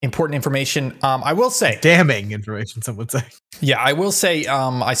important information. I will say, damning information, some would say. Yeah, I will say,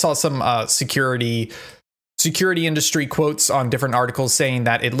 I saw some security industry quotes on different articles saying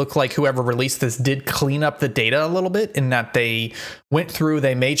that it looked like whoever released this did clean up the data a little bit, in that they went through,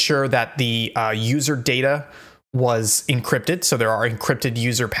 they made sure that the user data was encrypted, so there are encrypted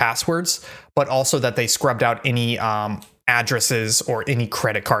user passwords, but also that they scrubbed out any addresses or any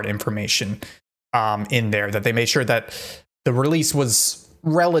credit card information in there, that they made sure that the release was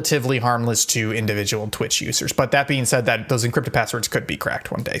relatively harmless to individual Twitch users. But that being said, that those encrypted passwords could be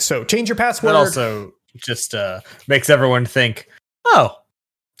cracked one day. So change your password. That also just makes everyone think, oh,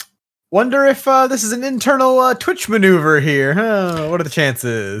 wonder if this is an internal Twitch maneuver here. Huh? What are the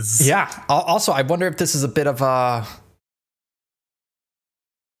chances? Yeah. Also, I wonder if this is a bit of a...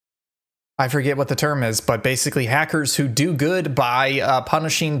 I forget what the term is, but basically hackers who do good by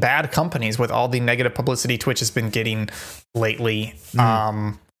punishing bad companies with all the negative publicity Twitch has been getting lately.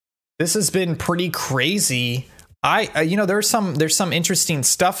 This has been pretty crazy. There's some interesting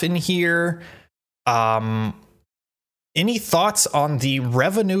stuff in here. Any thoughts on the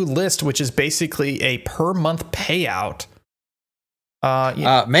revenue list, which is basically a per month payout?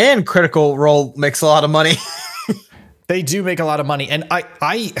 Man, Critical Role makes a lot of money. They do make a lot of money. And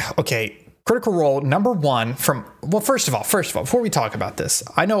okay. Critical Role, number one, first of all, before we talk about this,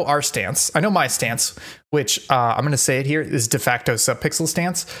 I know my stance, which I'm going to say it here, is de facto Subpixel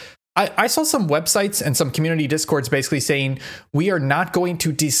stance. I saw some websites and some community discords basically saying we are not going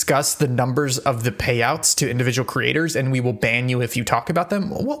to discuss the numbers of the payouts to individual creators, and we will ban you if you talk about them.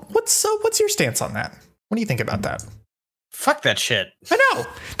 What's your stance on that? What do you think about that? Fuck that shit. I know.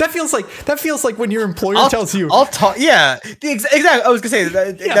 That feels like when your employer tells you. I'll talk. Yeah, exactly. I was gonna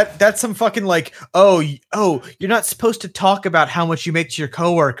say that's some fucking like, oh, you're not supposed to talk about how much you make to your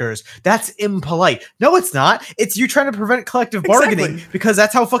coworkers. That's impolite. No, it's not. It's you trying to prevent collective bargaining because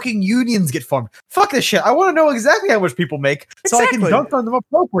that's how fucking unions get formed. Fuck this shit. I want to know exactly how much people make so I can dunk on them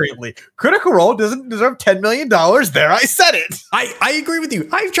appropriately. Critical Role doesn't deserve $10 million. There, I said it. I agree with you.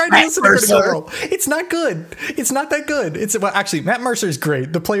 I've tried to listen to Critical Role. It's not good. It's not that good. Actually, Matt Mercer's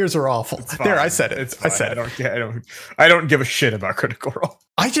great. The players are awful. There, I said it. I said it. I don't give a shit about Critical Role.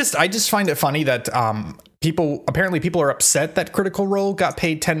 I just find it funny that people are upset that Critical Role got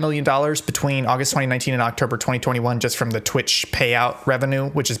paid $10 million between August 2019 and October 2021 just from the Twitch payout revenue,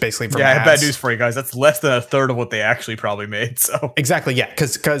 which is basically from ads. I have bad news for you guys. That's less than a third of what they actually probably made. So exactly, yeah,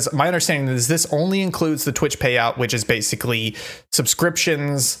 because my understanding is this only includes the Twitch payout, which is basically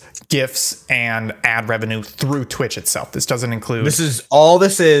subscriptions, gifts, and ad revenue through Twitch itself. This doesn't include. This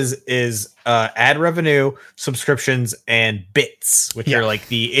is ad revenue, subscriptions, and bits, which are like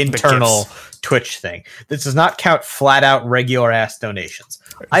the internal Twitch thing. This does not count flat out regular ass donations.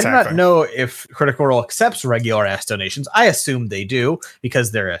 Exactly. I do not know if Critical Role accepts regular ass donations. I assume they do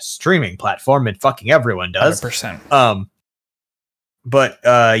because they're a streaming platform and fucking everyone does. 100%. But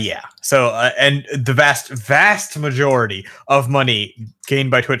yeah. So and the vast majority of money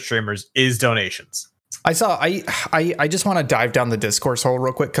gained by Twitch streamers is donations. I just want to dive down the discourse hole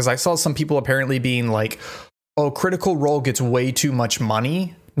real quick because I saw some people apparently being like, oh, Critical Role gets way too much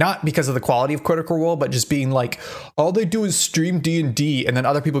money. Not because of the quality of Critical Role, but just being like, all they do is stream D&D. And then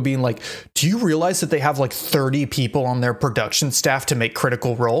other people being like, do you realize that they have like 30 people on their production staff to make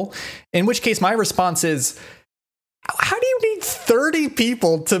Critical Role? In which case my response is, how do you need 30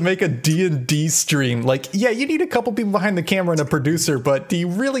 people to make a D&D stream? Like, yeah, you need a couple people behind the camera and a producer, but do you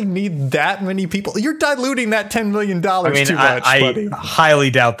really need that many people? You're diluting that $10 million too much, buddy. I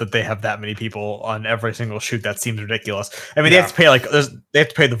highly doubt that they have that many people on every single shoot. That seems ridiculous. I mean, they have to pay they have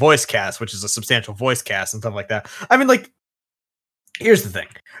to pay the voice cast, which is a substantial voice cast and stuff like that. I mean, like, here's the thing.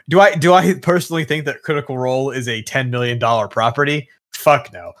 Do I personally think that Critical Role is a $10 million property?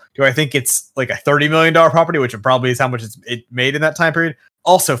 Fuck no. Do I think it's like a $30 million property, which probably is how much it made in that time period?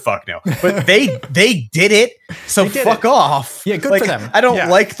 Also, fuck no. But they did it, so fuck off. Yeah, good for them. I don't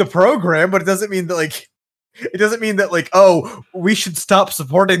like the program, but it doesn't mean that oh, we should stop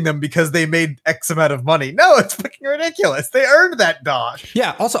supporting them because they made X amount of money. No, it's fucking ridiculous. They earned that dosh.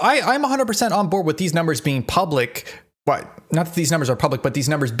 Yeah. Also, I'm 100% on board with these numbers being public. not that these numbers are public, but these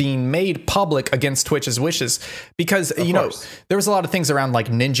numbers being made public against Twitch's wishes, because there was a lot of things around like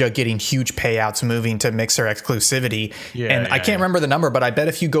Ninja getting huge payouts, moving to Mixer exclusivity, I can't remember the number, but I bet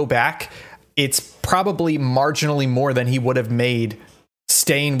if you go back, it's probably marginally more than he would have made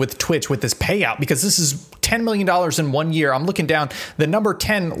staying with Twitch with this payout, because this is $10 million in 1 year. I'm looking down. The number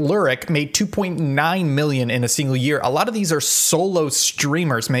 10 Lyric made 2.9 million in a single year. A lot of these are solo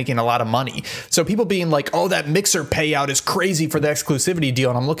streamers making a lot of money. So people being like, oh, that Mixer payout is crazy for the exclusivity deal.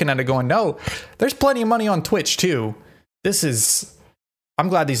 And I'm looking at it going, no, there's plenty of money on Twitch too. I'm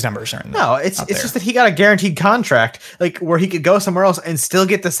glad these numbers are in there. No, it's just that he got a guaranteed contract, like where he could go somewhere else and still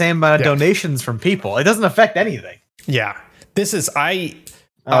get the same amount of donations from people. It doesn't affect anything. Yeah.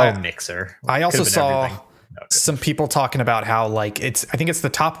 Mixer. I also saw some people talking about how I think it's the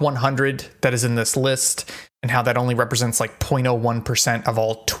top 100 that is in this list, and how that only represents like 0.01% of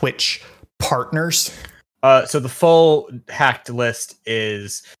all Twitch partners. So the full hacked list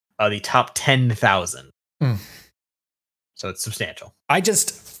is the top 10,000. So it's substantial. I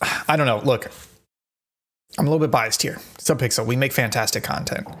don't know. Look, I'm a little bit biased here. Subpixel, we make fantastic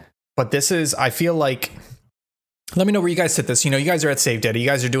content, but I feel like, let me know where you guys sit this. You guys are at Save Data. You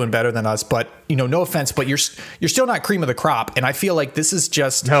guys are doing better than us, but no offense, but you're still not cream of the crop. And I feel like this is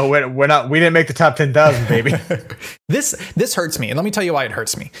just, no, we're not. We didn't make the top 10,000, baby. This hurts me. And let me tell you why it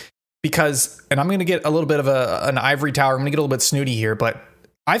hurts me, because, and I'm going to get a little bit of an ivory tower. I'm going to get a little bit snooty here, but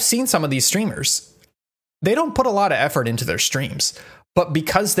I've seen some of these streamers. They don't put a lot of effort into their streams, but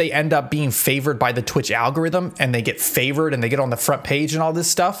because they end up being favored by the Twitch algorithm, and they get favored and they get on the front page and all this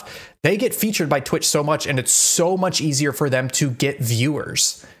stuff, they get featured by Twitch so much, and it's so much easier for them to get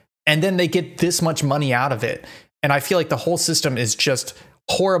viewers. And then they get this much money out of it. And I feel like the whole system is just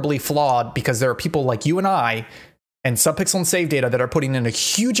horribly flawed, because there are people like you and I and Subpixel and Save Data that are putting in a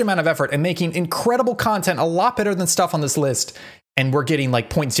huge amount of effort and making incredible content, a lot better than stuff on this list. And we're getting like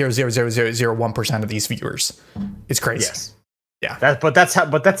 0.00001% of these viewers. It's crazy. Yes. Yeah. That's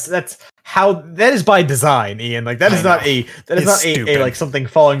how that is by design, Ian. Like that is not a like something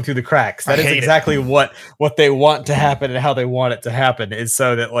falling through the cracks. That is exactly what they want to happen and how they want it to happen, is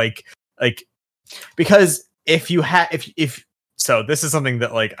so that like because so this is something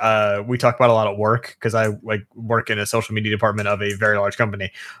that we talk about a lot at work, because I work in a social media department of a very large company.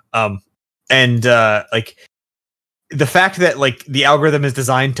 And the fact that the algorithm is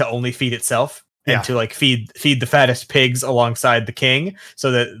designed to only feed itself, and to feed the fattest pigs alongside the king,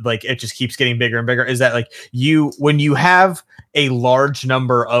 so that it just keeps getting bigger and bigger, is that when you have a large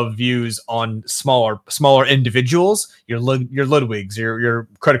number of views on smaller individuals, your Ludwigs, your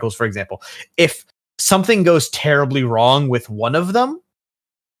Criticals, for example, if something goes terribly wrong with one of them,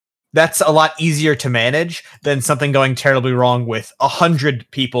 that's a lot easier to manage than something going terribly wrong with 100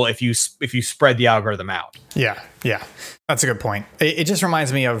 people if you spread the algorithm out. Yeah, that's a good point. It just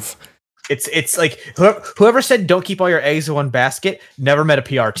reminds me of, it's like whoever said don't keep all your eggs in one basket never met a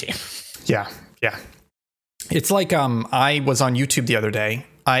PR team. Yeah. It's like I was on YouTube the other day.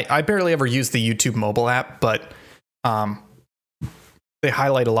 I barely ever use the YouTube mobile app, but they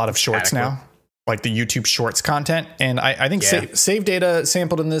highlight a lot of shorts now, like the YouTube Shorts content. And I think Save Data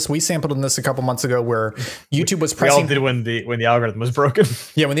sampled in this. We sampled in this a couple months ago, where YouTube was pressing. We all did when the algorithm was broken.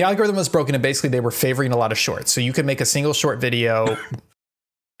 Yeah, when the algorithm was broken, and basically they were favoring a lot of shorts. So you could make a single short video,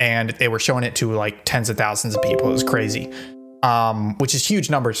 and they were showing it to tens of thousands of people. It was crazy, which is huge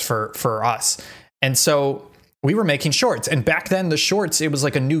numbers for us. And so we were making shorts. And back then, the shorts, it was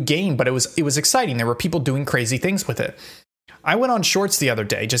like a new game, but it was exciting. There were people doing crazy things with it. I went on Shorts the other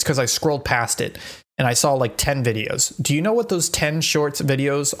day just because I scrolled past it, and I saw 10 videos. Do you know what those 10 Shorts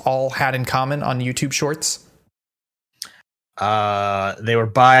videos all had in common on YouTube Shorts? They were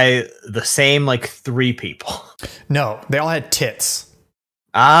by the same 3 people. No, they all had tits.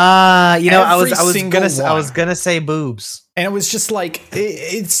 I was gonna say boobs. And it was just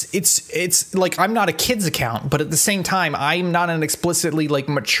it's like, I'm not a kid's account, but at the same time, I'm not an explicitly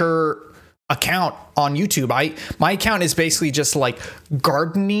mature account on YouTube. My account is basically just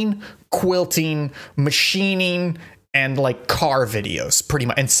gardening, quilting, machining, and car videos, pretty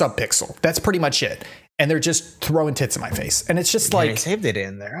much, and Subpixel. That's pretty much it. And they're just throwing tits in my face, and it's just I saved it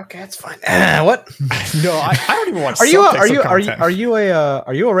in there. Okay, that's fine. What? No, I don't even watch. Are you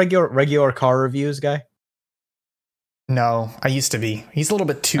a regular car reviews guy? No, I used to be. He's a little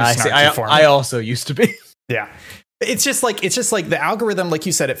bit too snarky for me. I also used to be. Yeah. It's just like the algorithm, like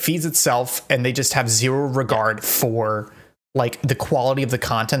you said, it feeds itself, and they just have zero regard for the quality of the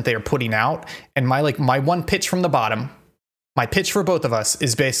content they are putting out. And my one pitch from the bottom, my pitch for both of us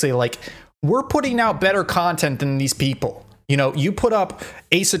is basically we're putting out better content than these people. You put up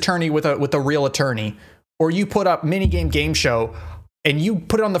Ace Attorney with a real attorney, or you put up Minigame Game Show and you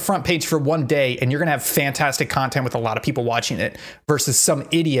put it on the front page for one day and you're going to have fantastic content with a lot of people watching it versus some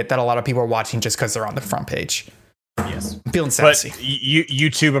idiot that a lot of people are watching just because they're on the front page. Yes. I'm feeling sassy. But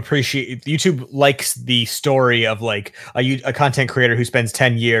YouTube likes the story of like a content creator who spends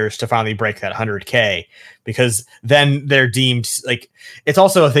 10 years to finally break that 100K, because then they're deemed like, it's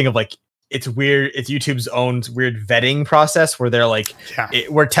also a thing of like, it's weird. It's YouTube's own weird vetting process where they're like,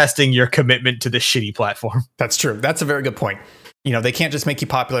 we're testing your commitment to this shitty platform. That's true. That's a very good point. You know, they can't just make you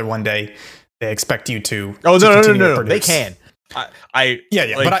popular one day. They expect you to. Oh, no. They can. But I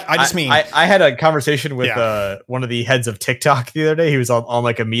just mean I had a conversation with one of the heads of TikTok the other day. He was on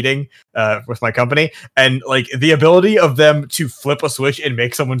like a meeting with my company, and like the ability of them to flip a switch and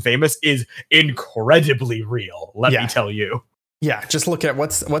make someone famous is incredibly real. Let me tell you. Yeah, just look at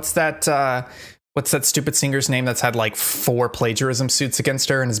what's that stupid singer's name that's had like 4 plagiarism suits against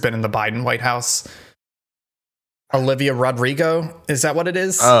her and has been in the Biden White House. Olivia Rodrigo, is that what it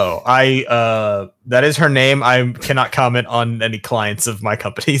is? Oh, that is her name. I cannot comment on any clients of my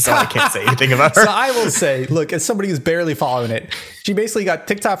company, so I can't say anything about her. So I will say, look, as somebody who's barely following it, she basically got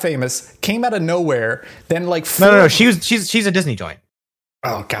TikTok famous, came out of nowhere, then like no, she's a Disney joint.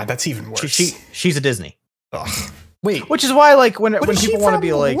 Oh god, that's even worse. She's a Disney. Ugh. Wait, which is why like when people want to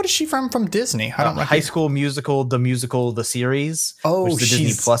be like, what is she from Disney? I don't know. High School Musical, the series. Oh, which is the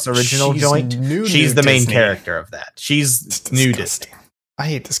Disney Plus original joint. She's the main character of that. She's new Disney. I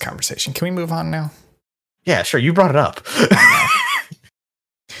hate this conversation. Can we move on now? Yeah, sure. You brought it up.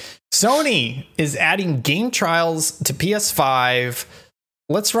 Sony is adding game trials to PS5.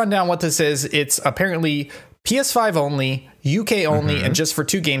 Let's run down what this is. It's apparently PS5 only, UK only, and just for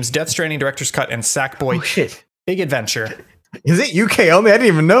 2 games: Death Stranding Director's Cut and Sackboy. Oh shit. Big Adventure. Is it UK only? I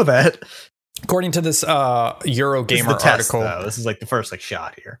didn't even know that. According to this Eurogamer article, this is like the first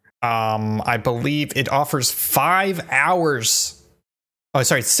shot here. I believe it offers 5 hours. Oh,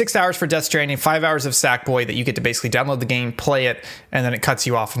 sorry, 6 hours for Death Stranding, 5 hours of Sackboy that you get to basically download the game, play it, and then it cuts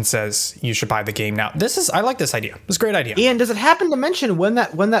you off and says you should buy the game now. I like this idea. It's a great idea. Ian, does it happen to mention when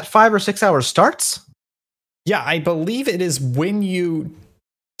that 5 or 6 hours starts? Yeah, I believe it is when you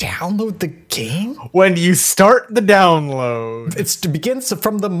download the game. When you start the download, it begins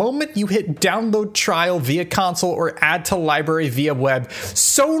from the moment you hit download trial via console or add to library via web.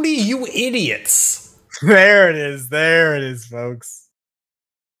 Sony, you idiots. There it is, folks.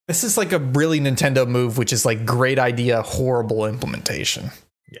 This is like a really Nintendo move, which is like great idea, horrible implementation.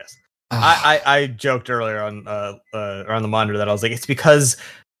 Yes. I joked earlier on around the monitor that I was like, it's because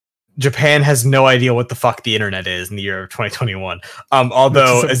Japan has no idea what the fuck the internet is in the year of 2021.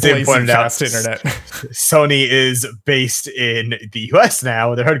 Although, as Dave pointed out, internet. Sony is based in the US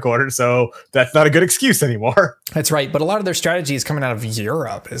now, their headquarters, so that's not a good excuse anymore. That's right, but a lot of their strategy is coming out of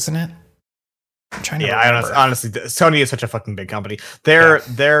Europe, isn't it? I'm trying to remember. Honestly, Sony is such a fucking big company.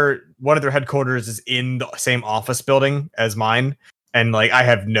 They're one of their headquarters is in the same office building as mine, and like I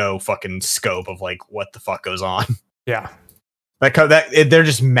have no fucking scope of like what the fuck goes on. Yeah. They're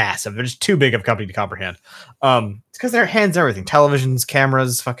just massive. They're just too big of a company to comprehend. It's because their hands everything: televisions,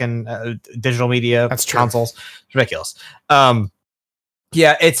 cameras, fucking digital media, consoles. It's ridiculous.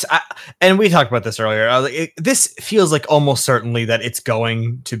 Yeah, and we talked about this earlier. This feels like almost certainly that it's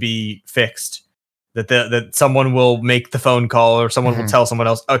going to be fixed. That someone will make the phone call or someone will tell someone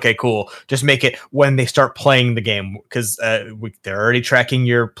else, okay, cool, just make it when they start playing the game, because they're already tracking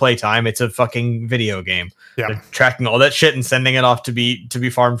your playtime. It's a fucking video game. Yeah. They're tracking all that shit and sending it off to be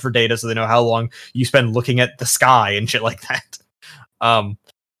farmed for data, so they know how long you spend looking at the sky and shit like that.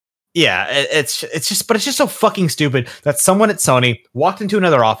 Yeah, it's just so fucking stupid that someone at Sony walked into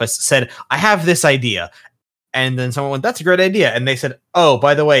another office, said, I have this idea. And then someone went, that's a great idea. And they said, oh,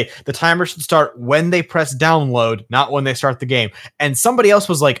 by the way, the timer should start when they press download, not when they start the game. And somebody else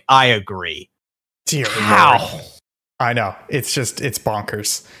was like, I agree. Dear Lord. I know. It's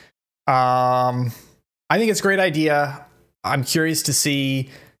bonkers. I think it's a great idea. I'm curious to see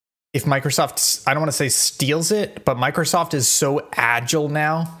if Microsoft, I don't want to say steals it, but Microsoft is so agile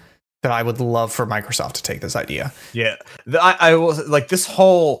now that I would love for Microsoft to take this idea. Yeah. I will like this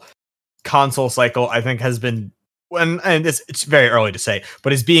whole console cycle, I think, has been, and it's very early to say,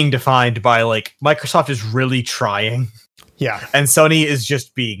 but is being defined by like Microsoft is really trying. Yeah. And Sony is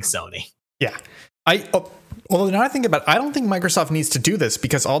just being Sony. Yeah. Well, now I think about it, I don't think Microsoft needs to do this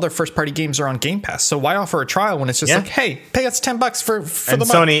because all their first party games are on Game Pass. So why offer a trial when it's just like, hey, pay us $10 for and the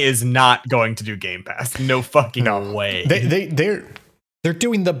Sony month. is not going to do Game Pass. No fucking way. They're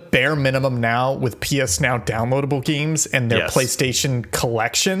doing the bare minimum now with PS Now downloadable games and their PlayStation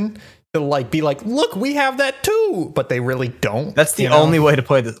collection. to like be like, look, we have that too, but they really don't. That's the only way to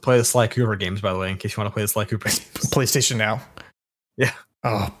play the Sly Cooper games, by the way, in case you want to play the Sly Cooper games. PlayStation Now. Yeah.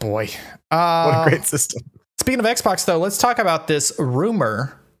 Oh boy. What a great system. Speaking of Xbox, though, let's talk about this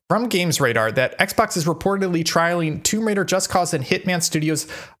rumor from Games Radar that Xbox is reportedly trialing Tomb Raider, Just Cause, and Hitman Studios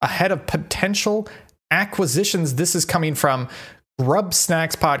ahead of potential acquisitions. This is coming from Grub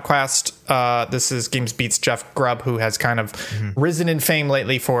Snacks podcast. This is Games Beat's Jeff Grubb, who has kind of risen in fame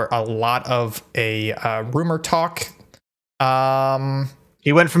lately for a lot of rumor talk.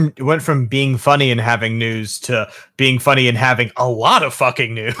 He went from being funny and having news to being funny and having a lot of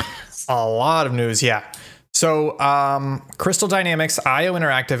fucking news. A lot of news, yeah. So Crystal Dynamics, IO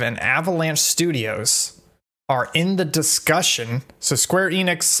Interactive, and Avalanche Studios are in the discussion. So Square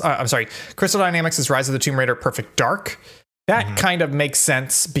Enix, Crystal Dynamics is Rise of the Tomb Raider Perfect Dark. That kind of makes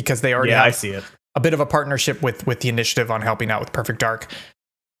sense because they already have I see it. A bit of a partnership with the initiative on helping out with Perfect Dark.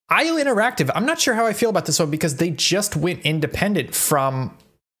 IO Interactive, I'm not sure how I feel about this one because they just went independent from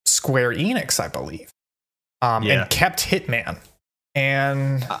Square Enix, I believe, and kept Hitman.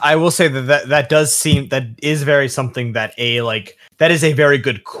 And I will say that does seem that is very something that that is a very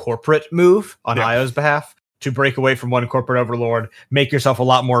good corporate move on IO's behalf to break away from one corporate overlord, make yourself a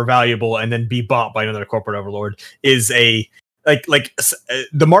lot more valuable, and then be bought by another corporate overlord is a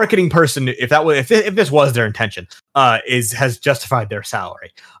the marketing person. If this was their intention, has justified their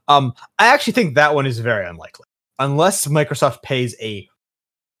salary. I actually think that one is very unlikely unless Microsoft pays a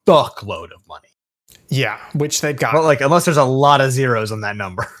fuckload of money. Yeah, which they've got. But unless there's a lot of zeros on that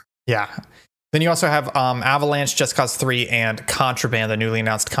number. Yeah. Then you also have Avalanche, Just Cause 3, and Contraband, the newly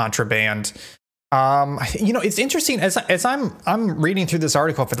announced Contraband. It's interesting as I'm reading through this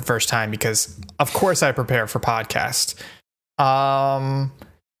article for the first time because, of course, I prepare for podcast.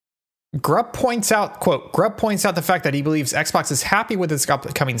 Grubb points out the fact that he believes Xbox is happy with its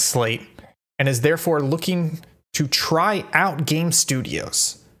upcoming slate and is therefore looking to try out game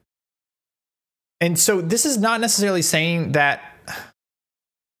studios. And so this is not necessarily saying that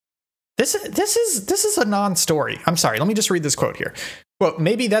this is a non-story. I'm sorry. Let me just read this quote here. Well,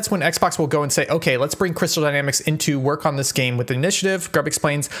 maybe that's when Xbox will go and say, okay, let's bring Crystal Dynamics into work on this game with the initiative. Grubb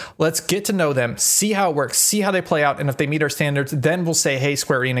explains, let's get to know them, see how it works, see how they play out. And if they meet our standards, then we'll say, hey,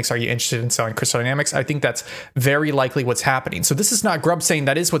 Square Enix, are you interested in selling Crystal Dynamics? I think that's very likely what's happening. So this is not Grubb saying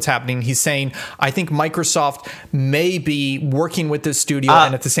that is what's happening. He's saying, I think Microsoft may be working with this studio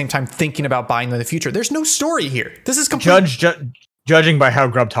and at the same time thinking about buying them in the future. There's no story here. This is complete. Judging by how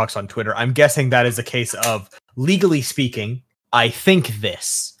Grubb talks on Twitter, I'm guessing that is a case of, legally speaking, I think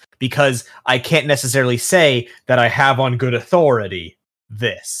this, because I can't necessarily say that I have on good authority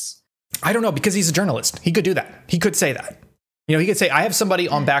this. I don't know, because he's a journalist. He could do that. He could say that. He could say, I have somebody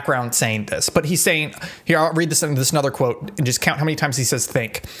on background saying this, but he's saying, here, I'll read this another quote and just count how many times he says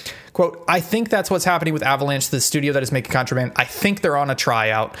think. Quote, I think that's what's happening with Avalanche, the studio that is making Contraband. I think they're on a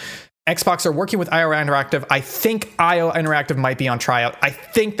tryout. Xbox are working with IO Interactive. I think IO Interactive might be on tryout. I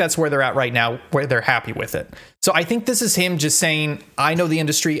think that's where they're at right now, where they're happy with it. So I think this is him just saying, I know the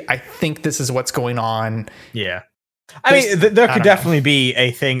industry. I think this is what's going on. Yeah. I mean, there could definitely be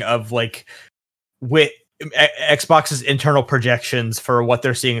a thing of with Xbox's internal projections for what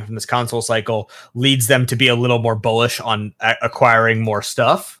they're seeing from this console cycle leads them to be a little more bullish on acquiring more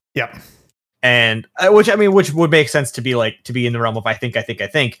stuff. Yeah. And which would make sense to be in the realm of I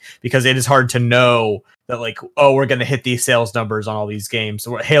think, because it is hard to know that we're going to hit these sales numbers on all these games.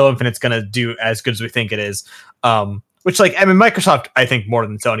 So Halo Infinite's going to do as good as we think it is. Which Microsoft, I think more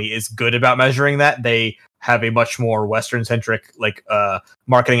than Sony, is good about measuring that. They have a much more Western centric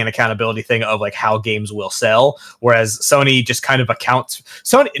marketing and accountability thing of how games will sell. Whereas Sony just kind of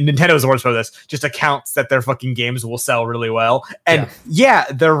Nintendo is the worst for this, just accounts that their fucking games will sell really well. And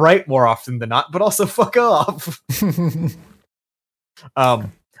they're right more often than not, but also fuck off.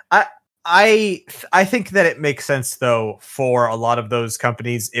 I think that it makes sense though for a lot of those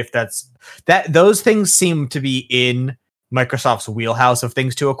companies if those things seem to be in Microsoft's wheelhouse of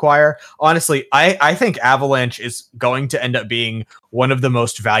things to acquire. Honestly, I think Avalanche is going to end up being one of the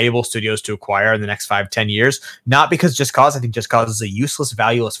most valuable studios to acquire in the next 5-10 years. Not because Just Cause. I think Just Cause is a useless,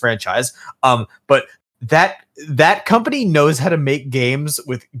 valueless franchise. But that company knows how to make games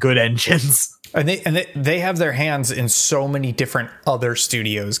with good engines. And they have their hands in so many different other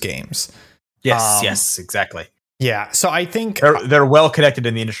studios' games. Yes, exactly. Yeah, so I think they're well connected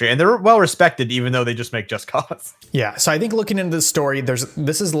in the industry and they're well respected, even though they just make Just Cause. Yeah, so I think looking into this story,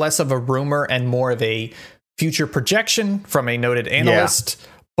 this is less of a rumor and more of a future projection from a noted analyst. Yeah.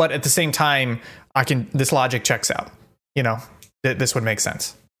 But at the same time, this logic checks out. This would make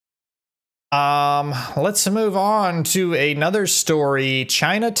sense. Let's move on to another story.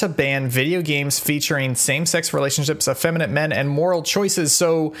 China to ban video games featuring same-sex relationships, effeminate men, and moral choices.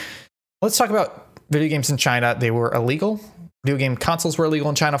 So let's talk about video games in China. They were illegal. Video game consoles were illegal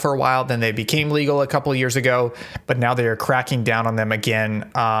in China for a while. Then they became legal a couple of years ago, but now they are cracking down on them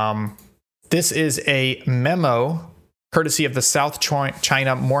again. This is a memo courtesy of the South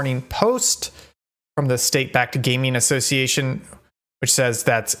China Morning Post from the state-backed gaming association, which says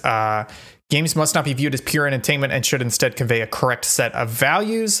that games must not be viewed as pure entertainment and should instead convey a correct set of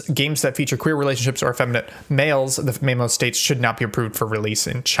values. Games that feature queer relationships or effeminate males, the memo states, should not be approved for release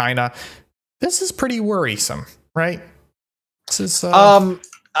in China. This is pretty worrisome, right? This is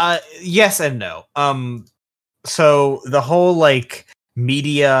yes and no. So the whole like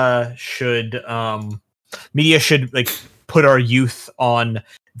media should like put our youth on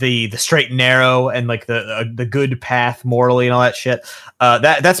the straight and narrow and like the good path morally and all that shit.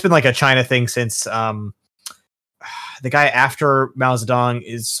 That's been like a China thing since the guy after Mao Zedong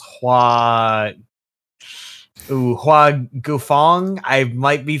is Hua Gufang. I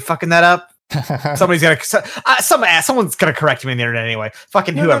might be fucking that up. Someone's gonna correct me on the internet anyway.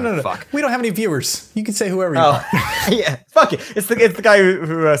 Fucking whoever. No. Fuck. We don't have any viewers. You can say whoever you want. Yeah, fuck it. It's the guy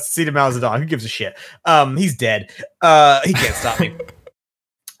who succeeded Mao Zedong. Who gives a shit? He's dead. He can't stop me.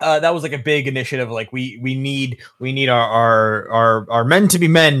 That was like a big initiative. Like we need our men to be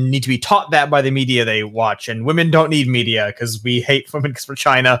men, need to be taught that by the media they watch, and women don't need media because we hate women because we're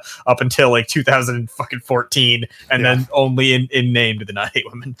China up until like 2014, and then only in name do they not hate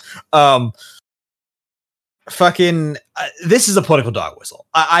women. This is a political dog whistle.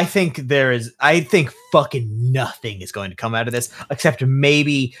 I think fucking nothing is going to come out of this except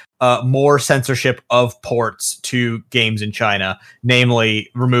maybe more censorship of ports to games in China, namely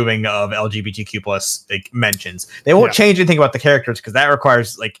removing of LGBTQ plus like mentions. They won't change anything about the characters because that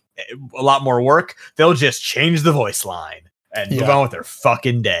requires like a lot more work. They'll just change the voice line and move on with their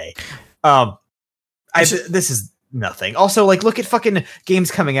fucking day. This is nothing. Also, like, look at fucking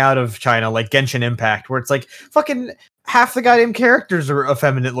games coming out of China, like Genshin Impact, where it's like fucking half the goddamn characters are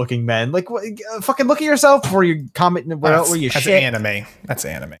effeminate looking men. Like, fucking look at yourself before you comment where you that's shit. Anime. That's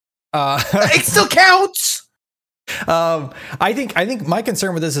anime. It still counts. I think my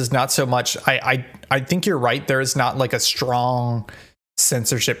concern with this is not so much. I think you're right. There is not like a strong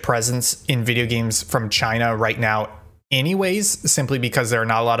censorship presence in video games from China right now, anyways, simply because there are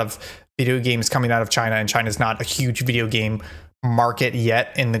not a lot of video games coming out of China, and China's not a huge video game market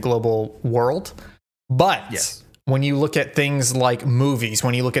yet in the global world. But when you look at things like movies,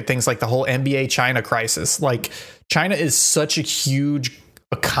 when you look at things like the whole NBA China crisis, like China is such a huge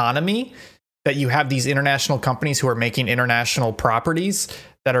economy that you have these international companies who are making international properties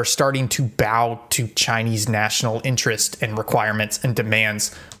that are starting to bow to Chinese national interest and requirements and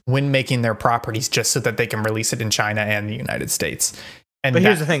demands when making their properties just so that they can release it in China and the United States. But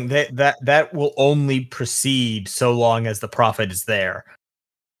here's the thing, that will only proceed so long as the profit is there.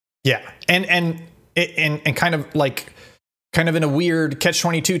 Yeah. And kind of in a weird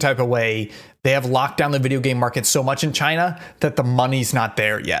catch-22 type of way, they have locked down the video game market so much in China that the money's not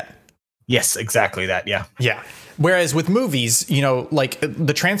there yet. Yes, exactly that. Yeah. Yeah. Whereas with movies, you know, like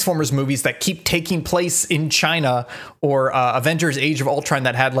the Transformers movies that keep taking place in China, or Avengers Age of Ultron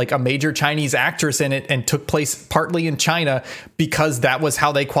that had like a major Chinese actress in it and took place partly in China because that was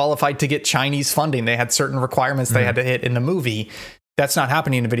how they qualified to get Chinese funding. They had certain requirements they had to hit in the movie. That's not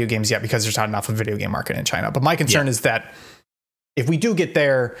happening in video games yet because there's not enough of a video game market in China. But my concern is that if we do get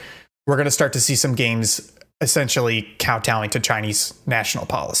there, we're going to start to see some games essentially kowtowing to Chinese national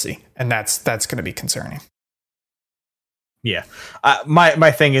policy. And that's going to be concerning. Yeah.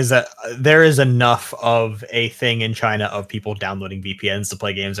 My thing is that there is enough of a thing in China of people downloading VPNs to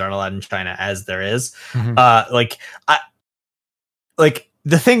play games that aren't allowed in China as there is.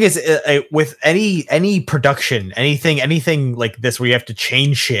 The thing is, with any production, anything like this where you have to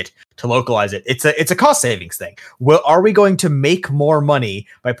change shit to localize it, it's a cost savings thing. Well, are we going to make more money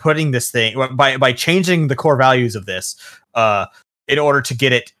by putting this thing by changing the core values of this in order to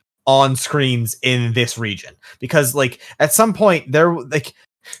get it on screens in this region? Because like at some point it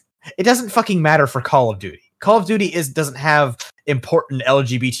doesn't fucking matter for Call of Duty. Call of Duty doesn't have important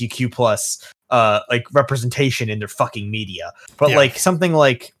LGBTQ plus representation in their fucking media. But like something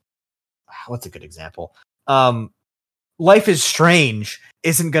like, what's a good example? Life is Strange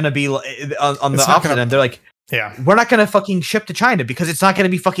isn't going to be on the opposite end. They're like, we're not going to fucking ship to China because it's not going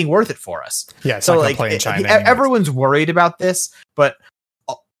to be fucking worth it for us. Yeah, it's so not like play in China everyone's worried about this, but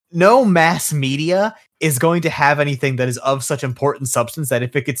no mass media is going to have anything that is of such important substance that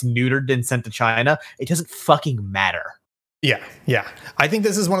if it gets neutered and sent to China, it doesn't fucking matter. Yeah. I think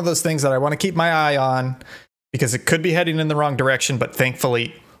this is one of those things that I want to keep my eye on because it could be heading in the wrong direction, but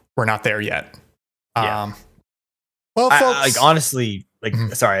thankfully we're not there yet. Yeah. Well, folks, honestly,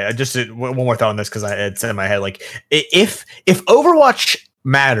 sorry, I just did one more thought on this because I had said in my head, like, if Overwatch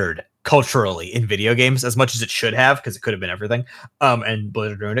mattered culturally in video games as much as it should have, because it could have been everything, and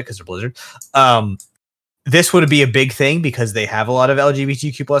Blizzard ruined it because they're Blizzard, this would be a big thing because they have a lot of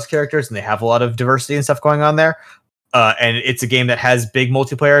LGBTQ plus characters and they have a lot of diversity and stuff going on there, and it's a game that has big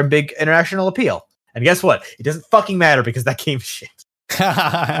multiplayer and big international appeal. And guess what? It doesn't fucking matter because that game's shit.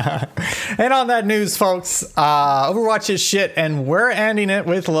 And on that news, folks, Overwatch is shit, and we're ending it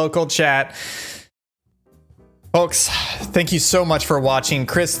with local chat. Folks, thank you so much for watching.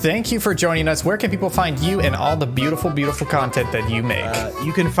 Chris, thank you for joining us. Where can people find you and all the beautiful, beautiful content that you make?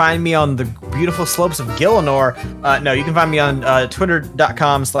 You can find me on the beautiful slopes of Gielinor. No, you can find me on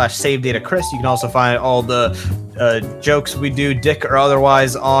twitter.com/SaveDataChris. You can also find all the jokes we do, dick or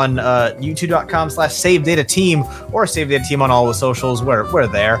otherwise, on youtube.com/SaveDataTeam or SaveDataTeam on all the socials. We're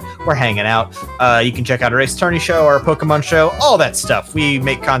there. We're hanging out. You can check out our Ace Attorney show, our Pokemon show, all that stuff. We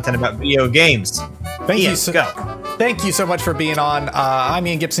make content about video games. Thank you so much for being on. I'm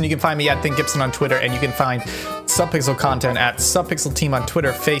Ian Gibson. You can find me at Think Gibson on Twitter, and you can find Subpixel content at Subpixel Team on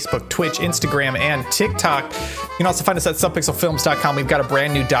Twitter, Facebook, Twitch, Instagram, and TikTok. You can also find us at subpixelfilms.com. We've got a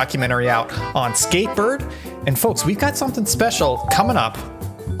brand new documentary out on Skatebird. And folks, we've got something special coming up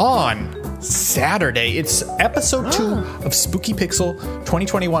on Saturday. It's episode 2 of Spooky Pixel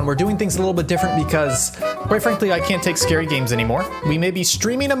 2021. We're doing things a little bit different because, quite frankly, I can't take scary games anymore. We may be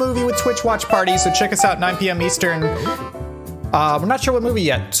streaming a movie with Twitch watch parties, so check us out 9 p.m. Eastern. We're not sure what movie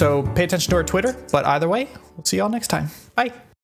yet, so pay attention to our Twitter. But either way, we'll see y'all next time. Bye.